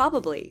 it's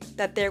probably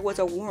that there was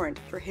a warrant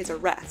for his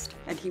arrest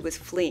and he was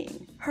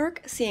fleeing.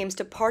 Herc seems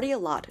to party a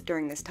lot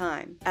during this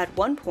time. At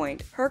one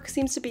point, Herc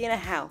seems to be in a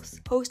house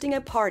hosting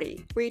a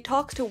party where he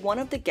talks to one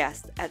of the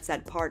guests at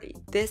said party.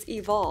 This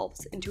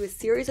evolves into a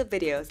series of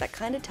videos that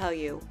kind of tell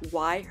you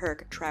why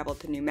Herc traveled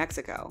to New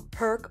Mexico.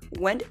 Herc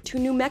went to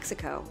New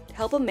Mexico to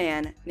help a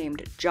man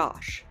named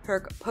Josh.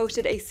 Herc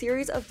posted a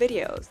series of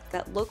videos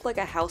that look like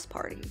a house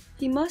party.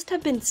 He must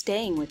have been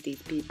staying with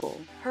these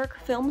people. Herc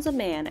films a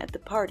man at the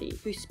party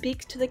who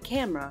speaks to the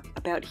camera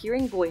about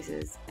hearing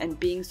voices and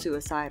being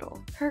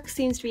suicidal. Herc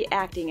seems to be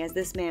acting as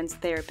this man's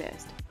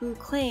therapist, who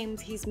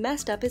claims he's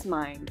messed up his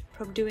mind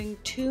from doing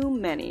too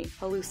many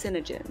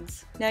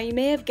hallucinogens. Now you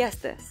may have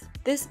guessed this.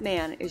 This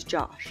man is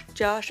Josh.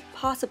 Josh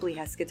possibly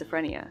has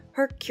schizophrenia.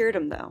 Herc cured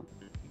him though.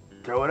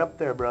 Throw it up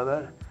there,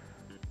 brother.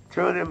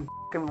 Throw them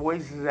f***ing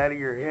voices out of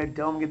your head.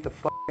 Tell them get the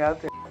f***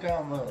 out there.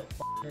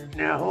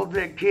 Now hold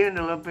that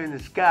candle up in the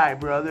sky,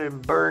 brother,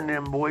 and burn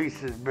them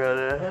voices,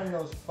 brother. Burn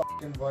those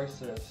fucking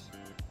voices.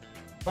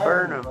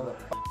 Burn them.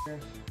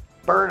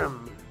 Burn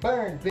them.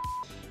 Burn, bitch.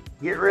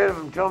 Get rid of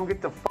them. Tell them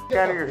get the f***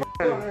 out of your head.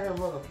 Out of here,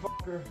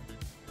 motherfucker.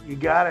 You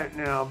got it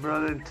now,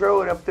 brother.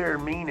 Throw it up there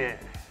and mean it.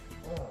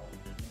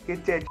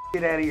 Get that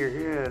shit out of your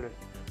head.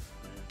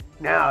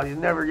 Now, you're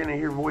never gonna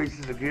hear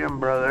voices again,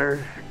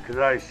 brother, because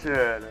I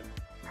said.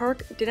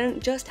 Herc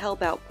didn't just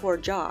help out poor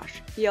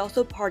Josh, he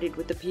also partied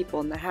with the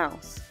people in the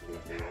house.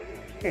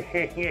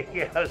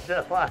 Yeah,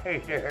 so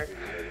lighter.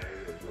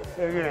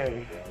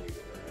 Okay.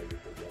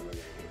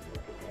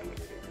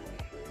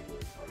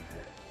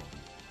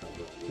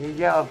 You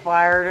got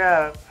fired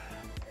up.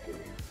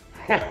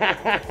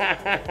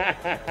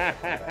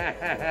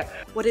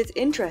 What is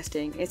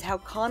interesting is how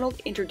Connell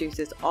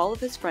introduces all of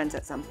his friends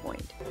at some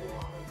point.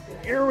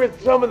 You're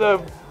with some of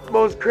the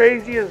most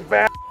craziest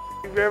bastards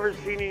you've ever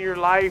seen in your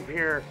life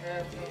here.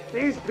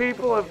 These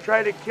people have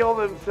tried to kill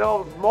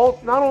themselves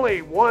not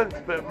only once,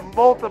 but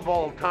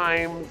multiple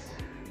times,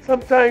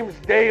 sometimes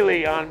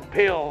daily on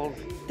pills.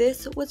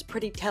 This was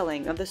pretty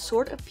telling of the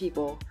sort of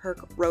people Herc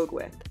rode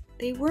with.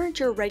 They weren't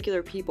your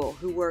regular people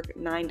who work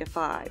 9 to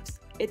 5s.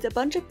 It's a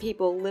bunch of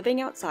people living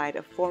outside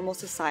of formal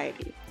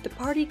society. The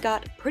party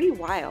got pretty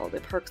wild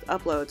if Herc's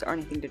uploads are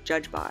anything to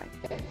judge by.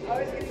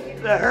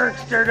 The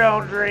Herkster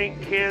don't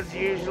drink, kids,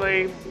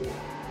 usually.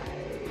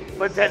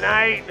 But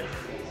tonight,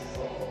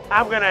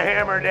 I'm gonna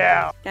hammer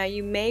down. Now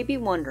you may be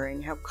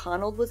wondering how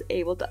Conald was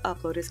able to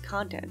upload his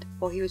content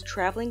while he was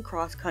traveling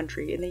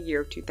cross-country in the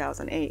year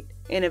 2008.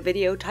 In a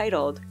video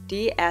titled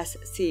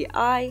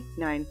DSCI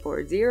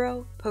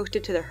 940,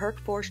 posted to the Herc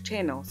Force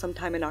channel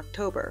sometime in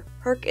October,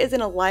 Herc is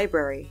in a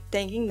library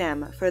thanking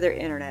them for their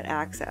internet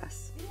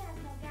access.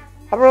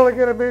 I'm really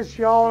gonna miss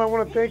y'all, and I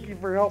want to thank you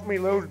for helping me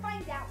load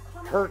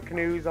Herc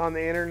news on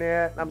the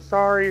internet. I'm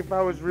sorry if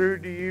I was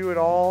rude to you at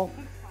all.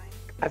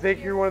 I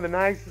think you're one of the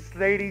nicest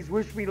ladies.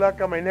 Wish me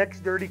luck on my next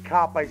dirty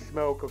cop I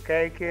smoke,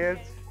 okay, kids?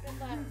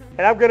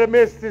 And I'm gonna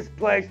miss this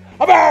place.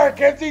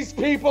 Americans, these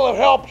people have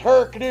helped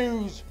Herc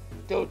News.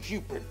 Don't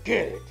you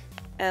forget it.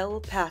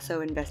 El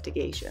Paso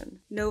investigation.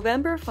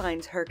 November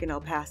finds Herc in El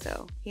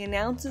Paso. He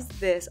announces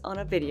this on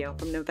a video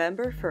from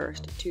November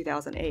 1st,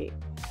 2008.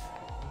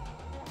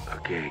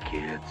 Okay,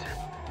 kids.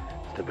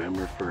 It's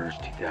November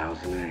 1st,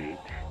 2008.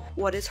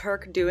 What is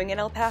Herc doing in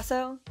El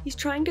Paso? He's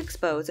trying to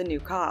expose a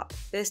new cop,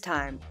 this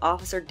time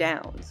Officer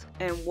Downs.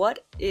 And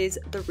what is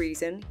the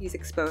reason he's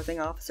exposing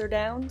Officer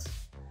Downs?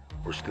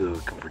 We're still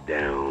looking for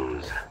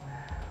Downs.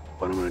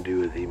 What I'm gonna do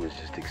with him is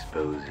just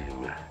expose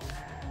him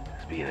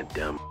as being a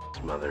dumb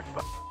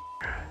motherfucker.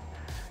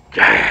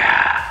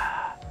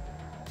 Yeah!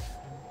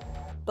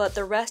 But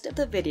the rest of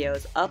the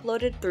videos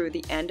uploaded through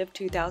the end of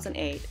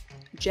 2008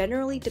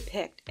 generally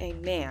depict a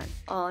man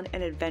on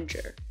an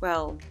adventure.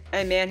 Well,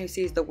 a man who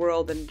sees the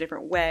world in a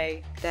different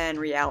way than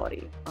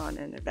reality on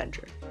an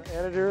adventure.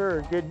 Editor,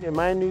 or good? Am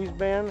I a news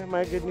man? Am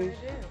I good news?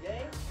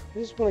 I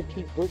just want to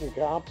keep putting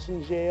cops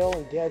in jail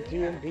and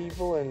tattooing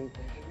people and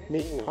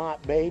meeting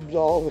hot babes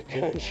all over the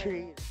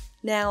country.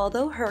 Now,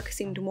 although Herc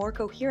seemed more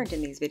coherent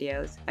in these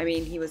videos, I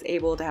mean, he was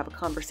able to have a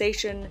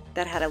conversation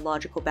that had a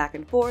logical back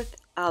and forth,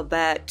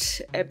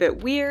 albeit a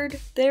bit weird,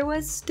 there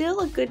was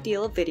still a good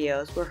deal of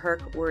videos where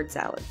Herc word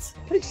salads.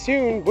 Pretty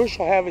soon, Bush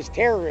will have his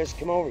terrorists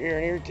come over here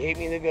and irritate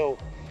me and they'll go,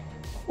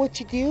 "What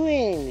you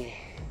doing?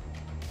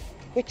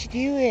 What you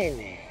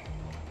doing?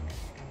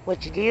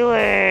 What you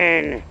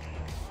doing?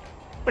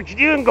 What you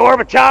doing,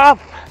 Gorbachev?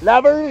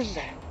 Lovers?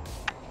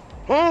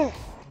 Huh?"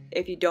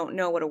 If you don't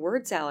know what a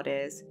word salad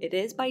is, it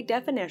is by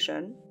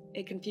definition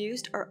a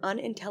confused or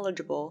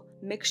unintelligible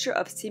mixture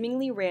of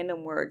seemingly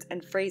random words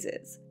and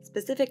phrases,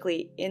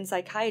 specifically in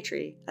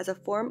psychiatry as a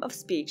form of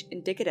speech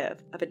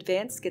indicative of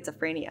advanced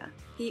schizophrenia.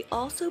 He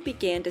also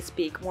began to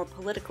speak more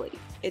politically.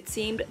 It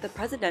seemed the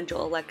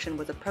presidential election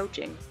was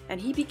approaching,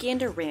 and he began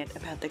to rant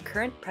about the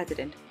current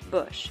president,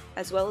 Bush,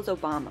 as well as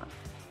Obama.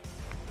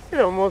 It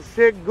almost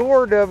said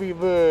Gore W.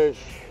 Bush.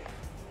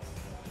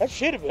 That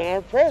should have been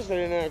our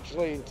president,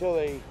 actually, until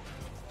they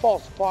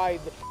falsified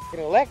the f***ing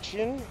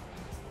election.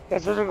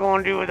 That's what they're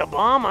going to do with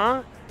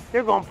Obama.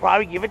 They're going to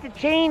probably give it to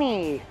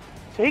Cheney,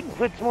 so he can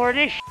put some more of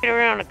this shit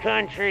around the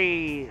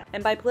country.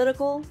 And by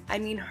political, I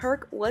mean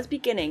Herc was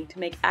beginning to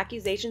make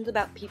accusations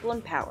about people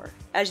in power,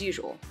 as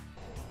usual.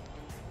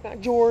 Now,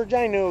 George,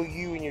 I know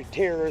you and your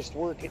terrorists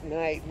work at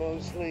night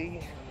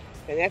mostly,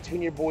 and that's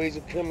when your boys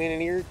will come in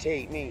and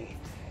irritate me.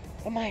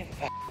 But my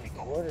f***ing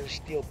recorders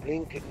still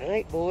blink at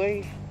night,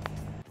 boy.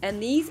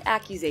 And these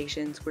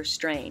accusations were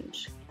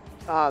strange.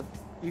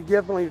 You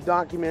definitely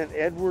document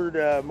Edward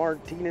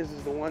Martinez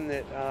is the one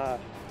that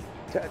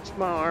touched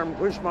my arm,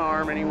 pushed my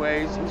arm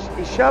anyways.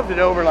 He shoved it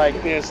over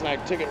like this and I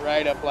took it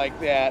right up like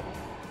that.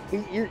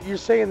 You're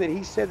saying that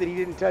he said that he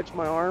didn't touch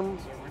my arm?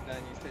 Yeah, we're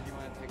done. You said you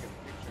want to take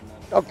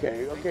a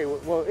picture. Okay.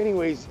 Well,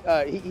 anyways,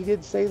 he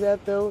did say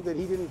that though, that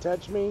he didn't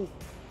touch me,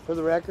 for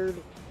the record.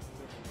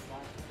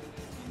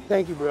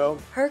 Thank you, bro.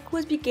 Herc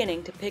was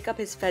beginning to pick up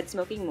his Fed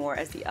smoking more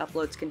as the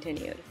uploads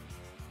continued.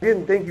 I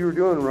didn't think you were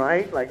doing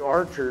right, like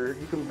Archer.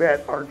 You can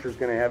bet Archer's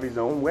going to have his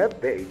own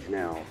webpage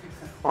now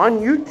on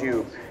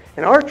YouTube.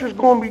 And Archer's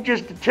going to be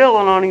just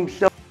telling on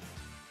himself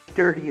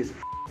dirty as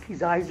f***.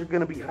 His eyes are going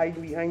to be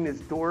hiding behind this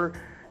door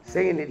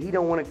saying that he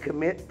don't want to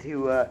commit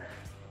to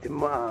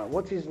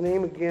what's his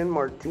name again,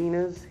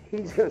 Martinez?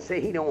 He's going to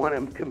say he don't want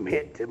to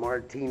commit to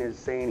Martinez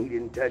saying he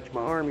didn't touch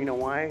my arm. You know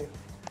why?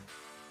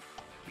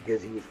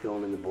 Because he was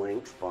filling in the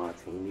blank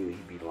spots and he knew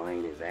he'd be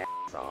lying his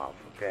ass off,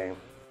 okay?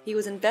 He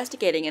was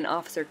investigating an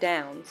Officer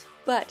Downs,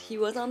 but he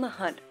was on the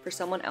hunt for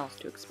someone else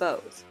to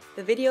expose.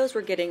 The videos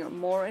were getting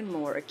more and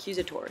more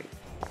accusatory.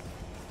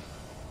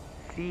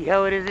 See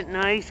how it isn't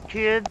nice,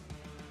 kid?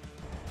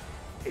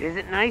 It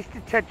isn't nice to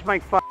touch my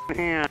fucking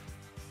hand.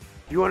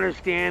 Do you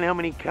understand how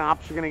many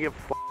cops are gonna get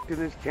fucked in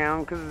this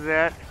town because of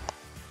that?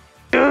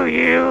 Do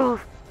you?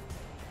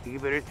 You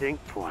better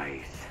think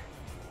twice,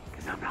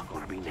 because I'm not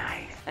gonna be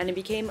nice. And he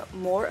became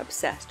more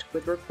obsessed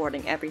with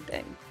recording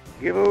everything.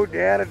 Give old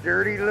dad a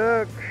dirty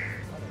look.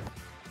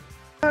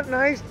 Not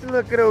nice to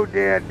look at old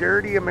dad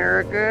dirty,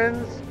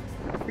 Americans.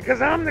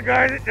 Because I'm the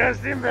guy that does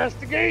the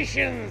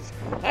investigations.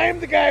 I'm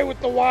the guy with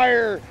the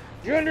wire.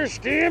 Do you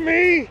understand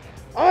me?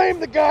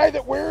 I'm the guy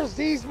that wears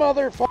these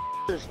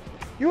motherfuckers.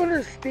 You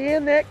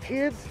understand that,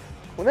 kids?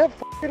 When that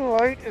fucking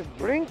light is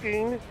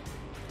blinking,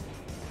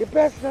 it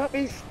best not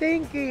be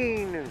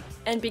stinking.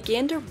 And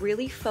began to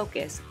really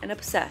focus and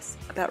obsess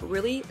about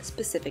really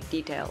specific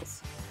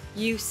details.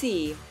 You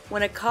see,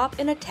 when a cop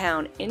in a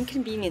town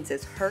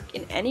inconveniences Herc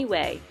in any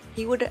way,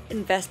 he would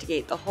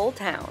investigate the whole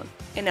town.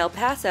 In El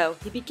Paso,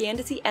 he began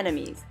to see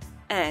enemies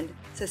and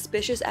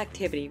suspicious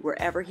activity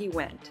wherever he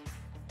went.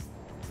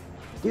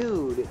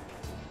 Dude,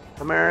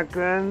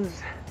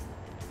 Americans,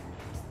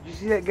 did you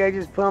see that guy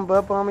just pump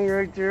up on me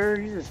right there?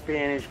 He's a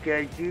Spanish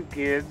guy too,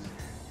 kids.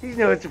 He's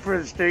notes for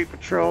the state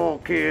patrol,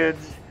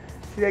 kids.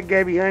 See that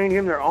guy behind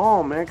him? They're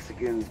all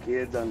Mexicans,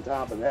 kids, on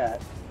top of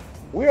that.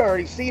 We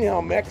already seen how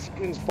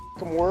Mexicans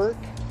fucking work.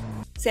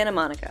 Santa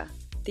Monica.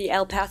 The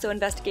El Paso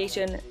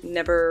investigation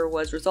never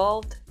was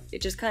resolved.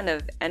 It just kind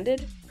of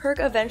ended. Herc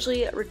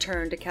eventually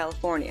returned to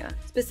California,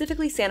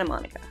 specifically Santa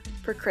Monica,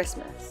 for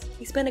Christmas.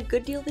 He spent a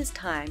good deal of his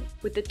time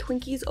with the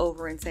Twinkies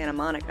over in Santa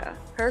Monica.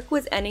 Herc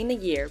was ending the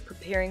year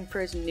preparing for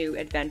his new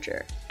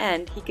adventure,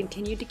 and he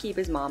continued to keep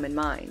his mom in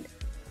mind.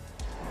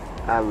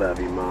 I love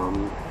you,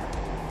 Mom.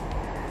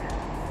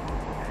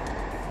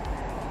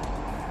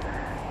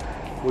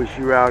 Wish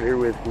you were out here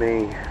with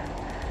me.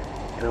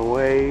 In a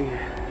way,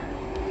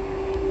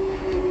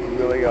 you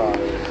really are.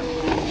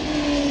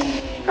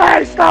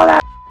 Hey, slow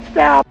that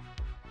down!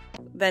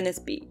 Venice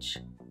Beach.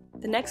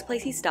 The next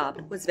place he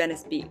stopped was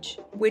Venice Beach,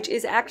 which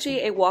is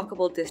actually a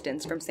walkable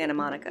distance from Santa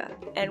Monica,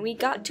 and we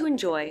got to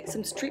enjoy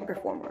some street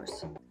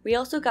performers. We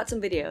also got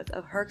some videos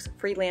of Herc's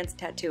freelance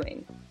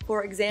tattooing.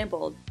 For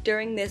example,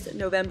 during this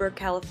November,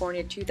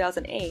 California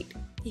 2008,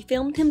 he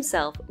filmed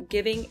himself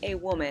giving a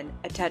woman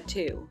a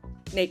tattoo,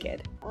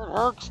 naked.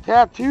 Herc's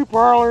tattoo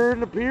parlor in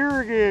the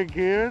pier again,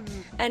 kids.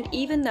 And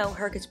even though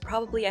Herc is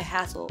probably a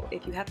hassle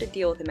if you have to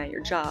deal with him at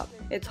your job,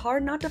 it's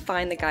hard not to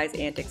find the guy's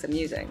antics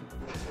amusing.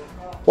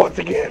 Once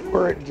again,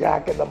 we're at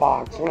Jack in the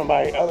Box, one of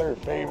my other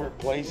favorite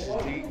places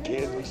to eat,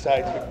 kids,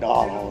 besides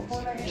McDonald's.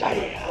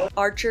 Yeah.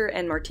 Archer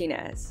and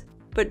Martinez.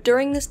 But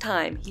during this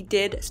time, he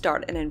did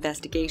start an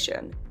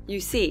investigation. You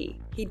see,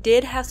 he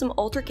did have some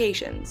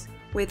altercations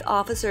with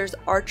officers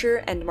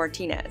Archer and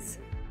Martinez.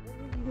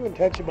 You been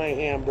touching my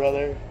hand,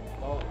 brother.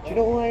 Do you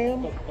know who I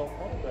am?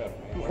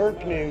 I'm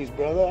Herc News,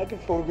 brother. I can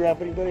photograph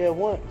anybody I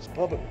want. It's a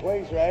public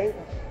place, right?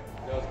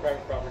 No, it's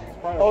private property.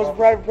 Oh, it's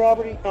private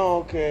property? Oh,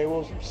 okay.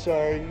 Well,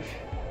 sorry.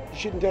 You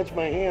shouldn't touch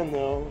my hand,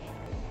 though.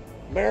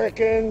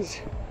 Americans,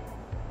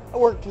 I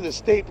worked for the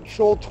State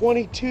Patrol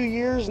 22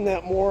 years, and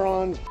that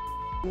moron's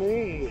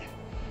me.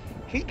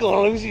 He's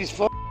gonna lose his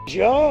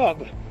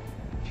job.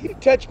 If he'd have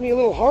touched me a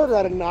little harder,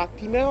 I'd have knocked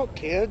him out,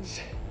 kids.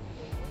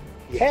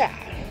 Yeah,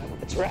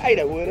 that's right,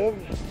 I would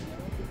have.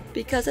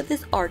 Because of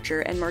this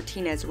Archer and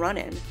Martinez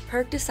run-in,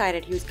 Herc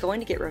decided he was going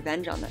to get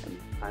revenge on them.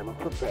 I'm a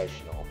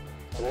professional,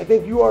 and I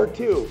think you are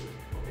too.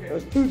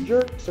 Those two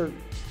jerks I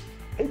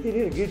think they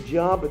did a good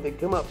job, but they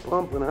come up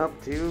pumping up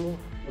too.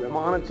 Their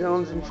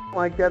monotones and shit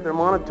like that, their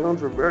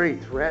monotones were very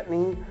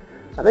threatening.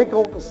 I think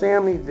Uncle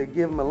Sam needs to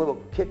give him a little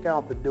kick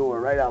out the door,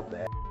 right out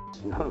the ass,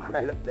 you know,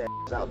 right up the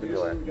ass, out the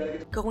door.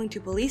 Going to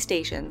police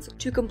stations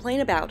to complain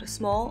about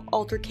small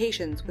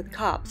altercations with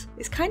cops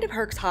is kind of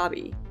Herc's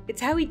hobby.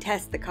 It's how he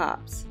tests the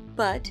cops.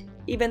 But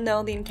even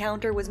though the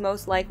encounter was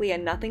most likely a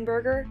nothing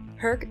burger,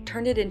 Herc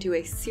turned it into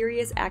a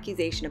serious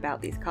accusation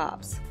about these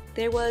cops.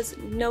 There was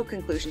no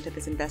conclusion to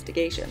this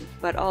investigation,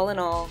 but all in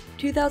all,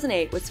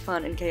 2008 was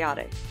fun and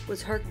chaotic.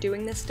 Was Herc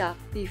doing this stuff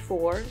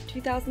before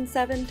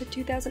 2007 to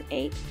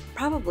 2008?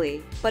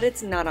 Probably, but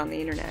it's not on the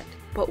internet.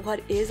 But what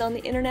is on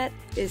the internet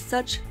is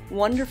such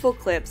wonderful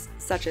clips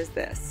such as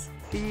this.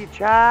 See, you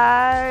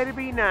try to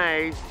be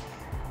nice.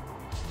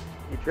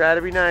 You try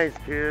to be nice,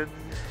 kids.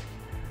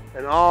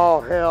 And all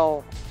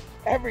hell,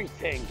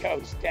 everything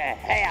goes to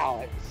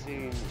hell, it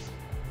seems.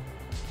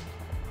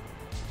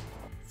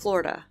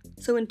 Florida.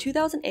 So in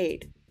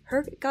 2008,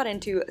 Herc got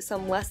into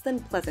some less than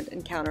pleasant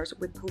encounters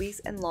with police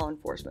and law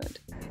enforcement.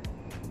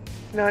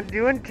 Not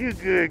doing too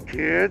good,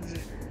 kids.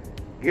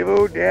 Give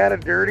old dad a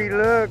dirty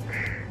look.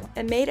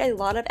 And made a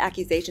lot of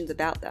accusations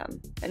about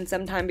them. And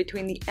sometime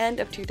between the end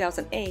of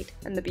 2008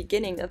 and the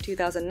beginning of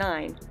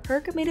 2009,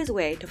 Herc made his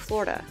way to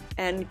Florida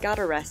and got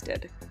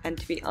arrested. And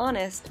to be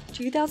honest,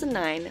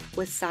 2009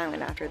 was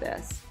silent after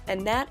this.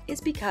 And that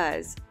is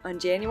because on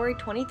January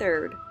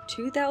 23rd,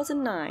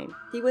 2009,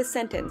 he was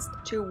sentenced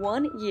to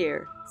 1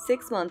 year,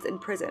 6 months in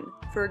prison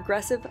for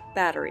aggressive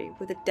battery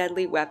with a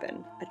deadly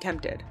weapon,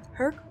 attempted.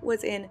 Herc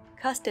was in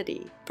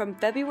custody from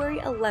February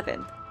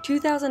 11th,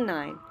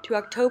 2009 to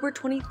October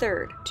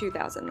 23rd,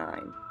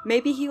 2009.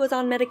 Maybe he was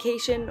on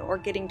medication or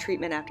getting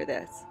treatment after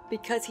this,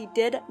 because he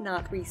did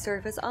not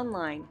resurface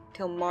online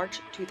till March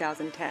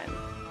 2010.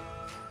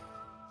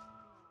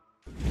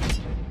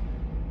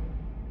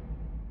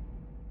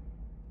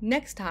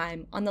 Next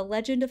time on The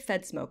Legend of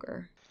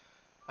Fedsmoker.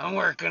 I'm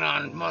working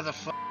on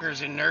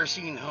motherfuckers in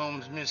nursing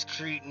homes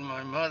mistreating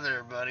my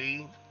mother,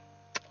 buddy.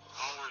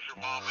 Oh, where's your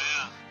mom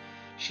at?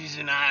 She's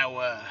in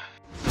Iowa.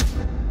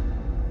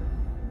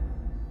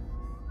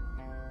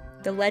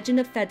 The Legend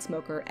of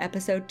Fedsmoker,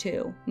 Episode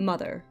 2,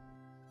 Mother.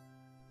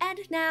 And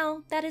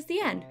now, that is the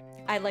end.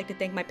 I'd like to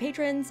thank my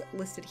patrons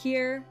listed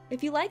here.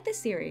 If you like this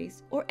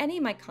series, or any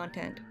of my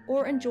content,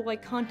 or enjoy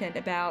content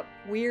about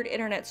weird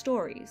internet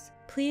stories,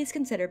 please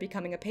consider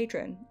becoming a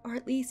patron, or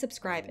at least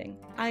subscribing.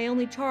 I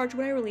only charge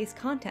when I release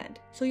content,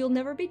 so you'll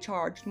never be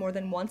charged more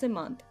than once a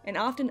month, and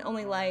often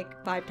only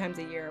like 5 times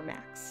a year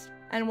max.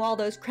 And while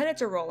those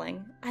credits are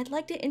rolling, I'd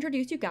like to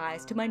introduce you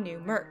guys to my new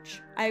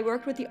merch. I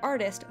worked with the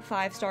artist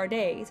 5 Star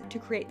Days to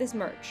create this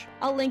merch.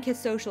 I'll link his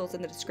socials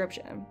in the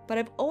description, but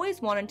I've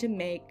always wanted to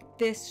make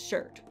this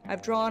shirt.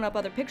 I've drawn up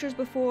other pictures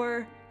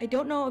before. I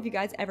don't know if you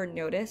guys ever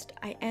noticed,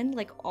 I end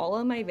like all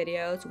of my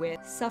videos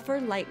with "Suffer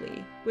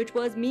Lightly," which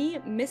was me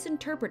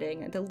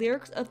misinterpreting the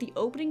lyrics of the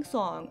opening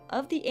song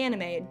of the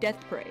anime Death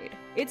Parade.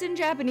 It's in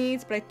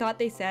Japanese, but I thought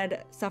they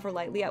said "Suffer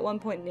Lightly" at one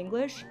point in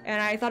English, and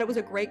I thought it was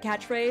a great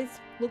catchphrase.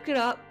 Looked it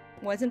up,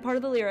 wasn't part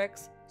of the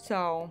lyrics,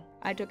 so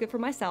I took it for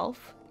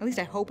myself. At least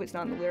I hope it's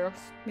not in the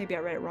lyrics. Maybe I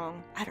read it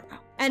wrong. I don't know.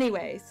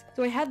 Anyways,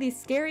 so I have these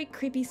scary,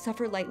 creepy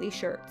Suffer Lightly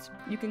shirts.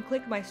 You can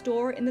click my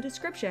store in the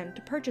description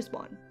to purchase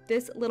one.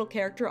 This little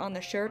character on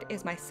the shirt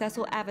is my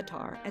Cecil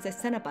avatar as a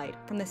Cenobite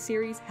from the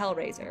series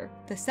Hellraiser.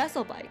 The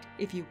Cecilbite,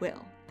 if you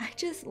will. I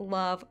just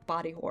love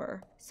body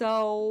horror.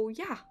 So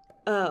yeah.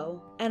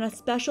 Oh, and a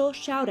special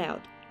shout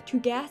out to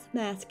Gas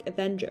Mask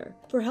Avenger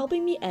for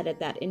helping me edit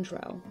that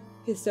intro.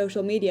 His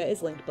social media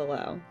is linked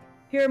below.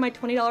 Here are my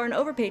 $20 and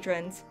over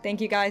patrons.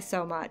 Thank you guys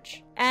so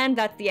much. And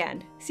that's the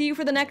end. See you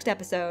for the next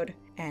episode,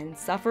 and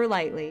suffer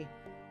lightly.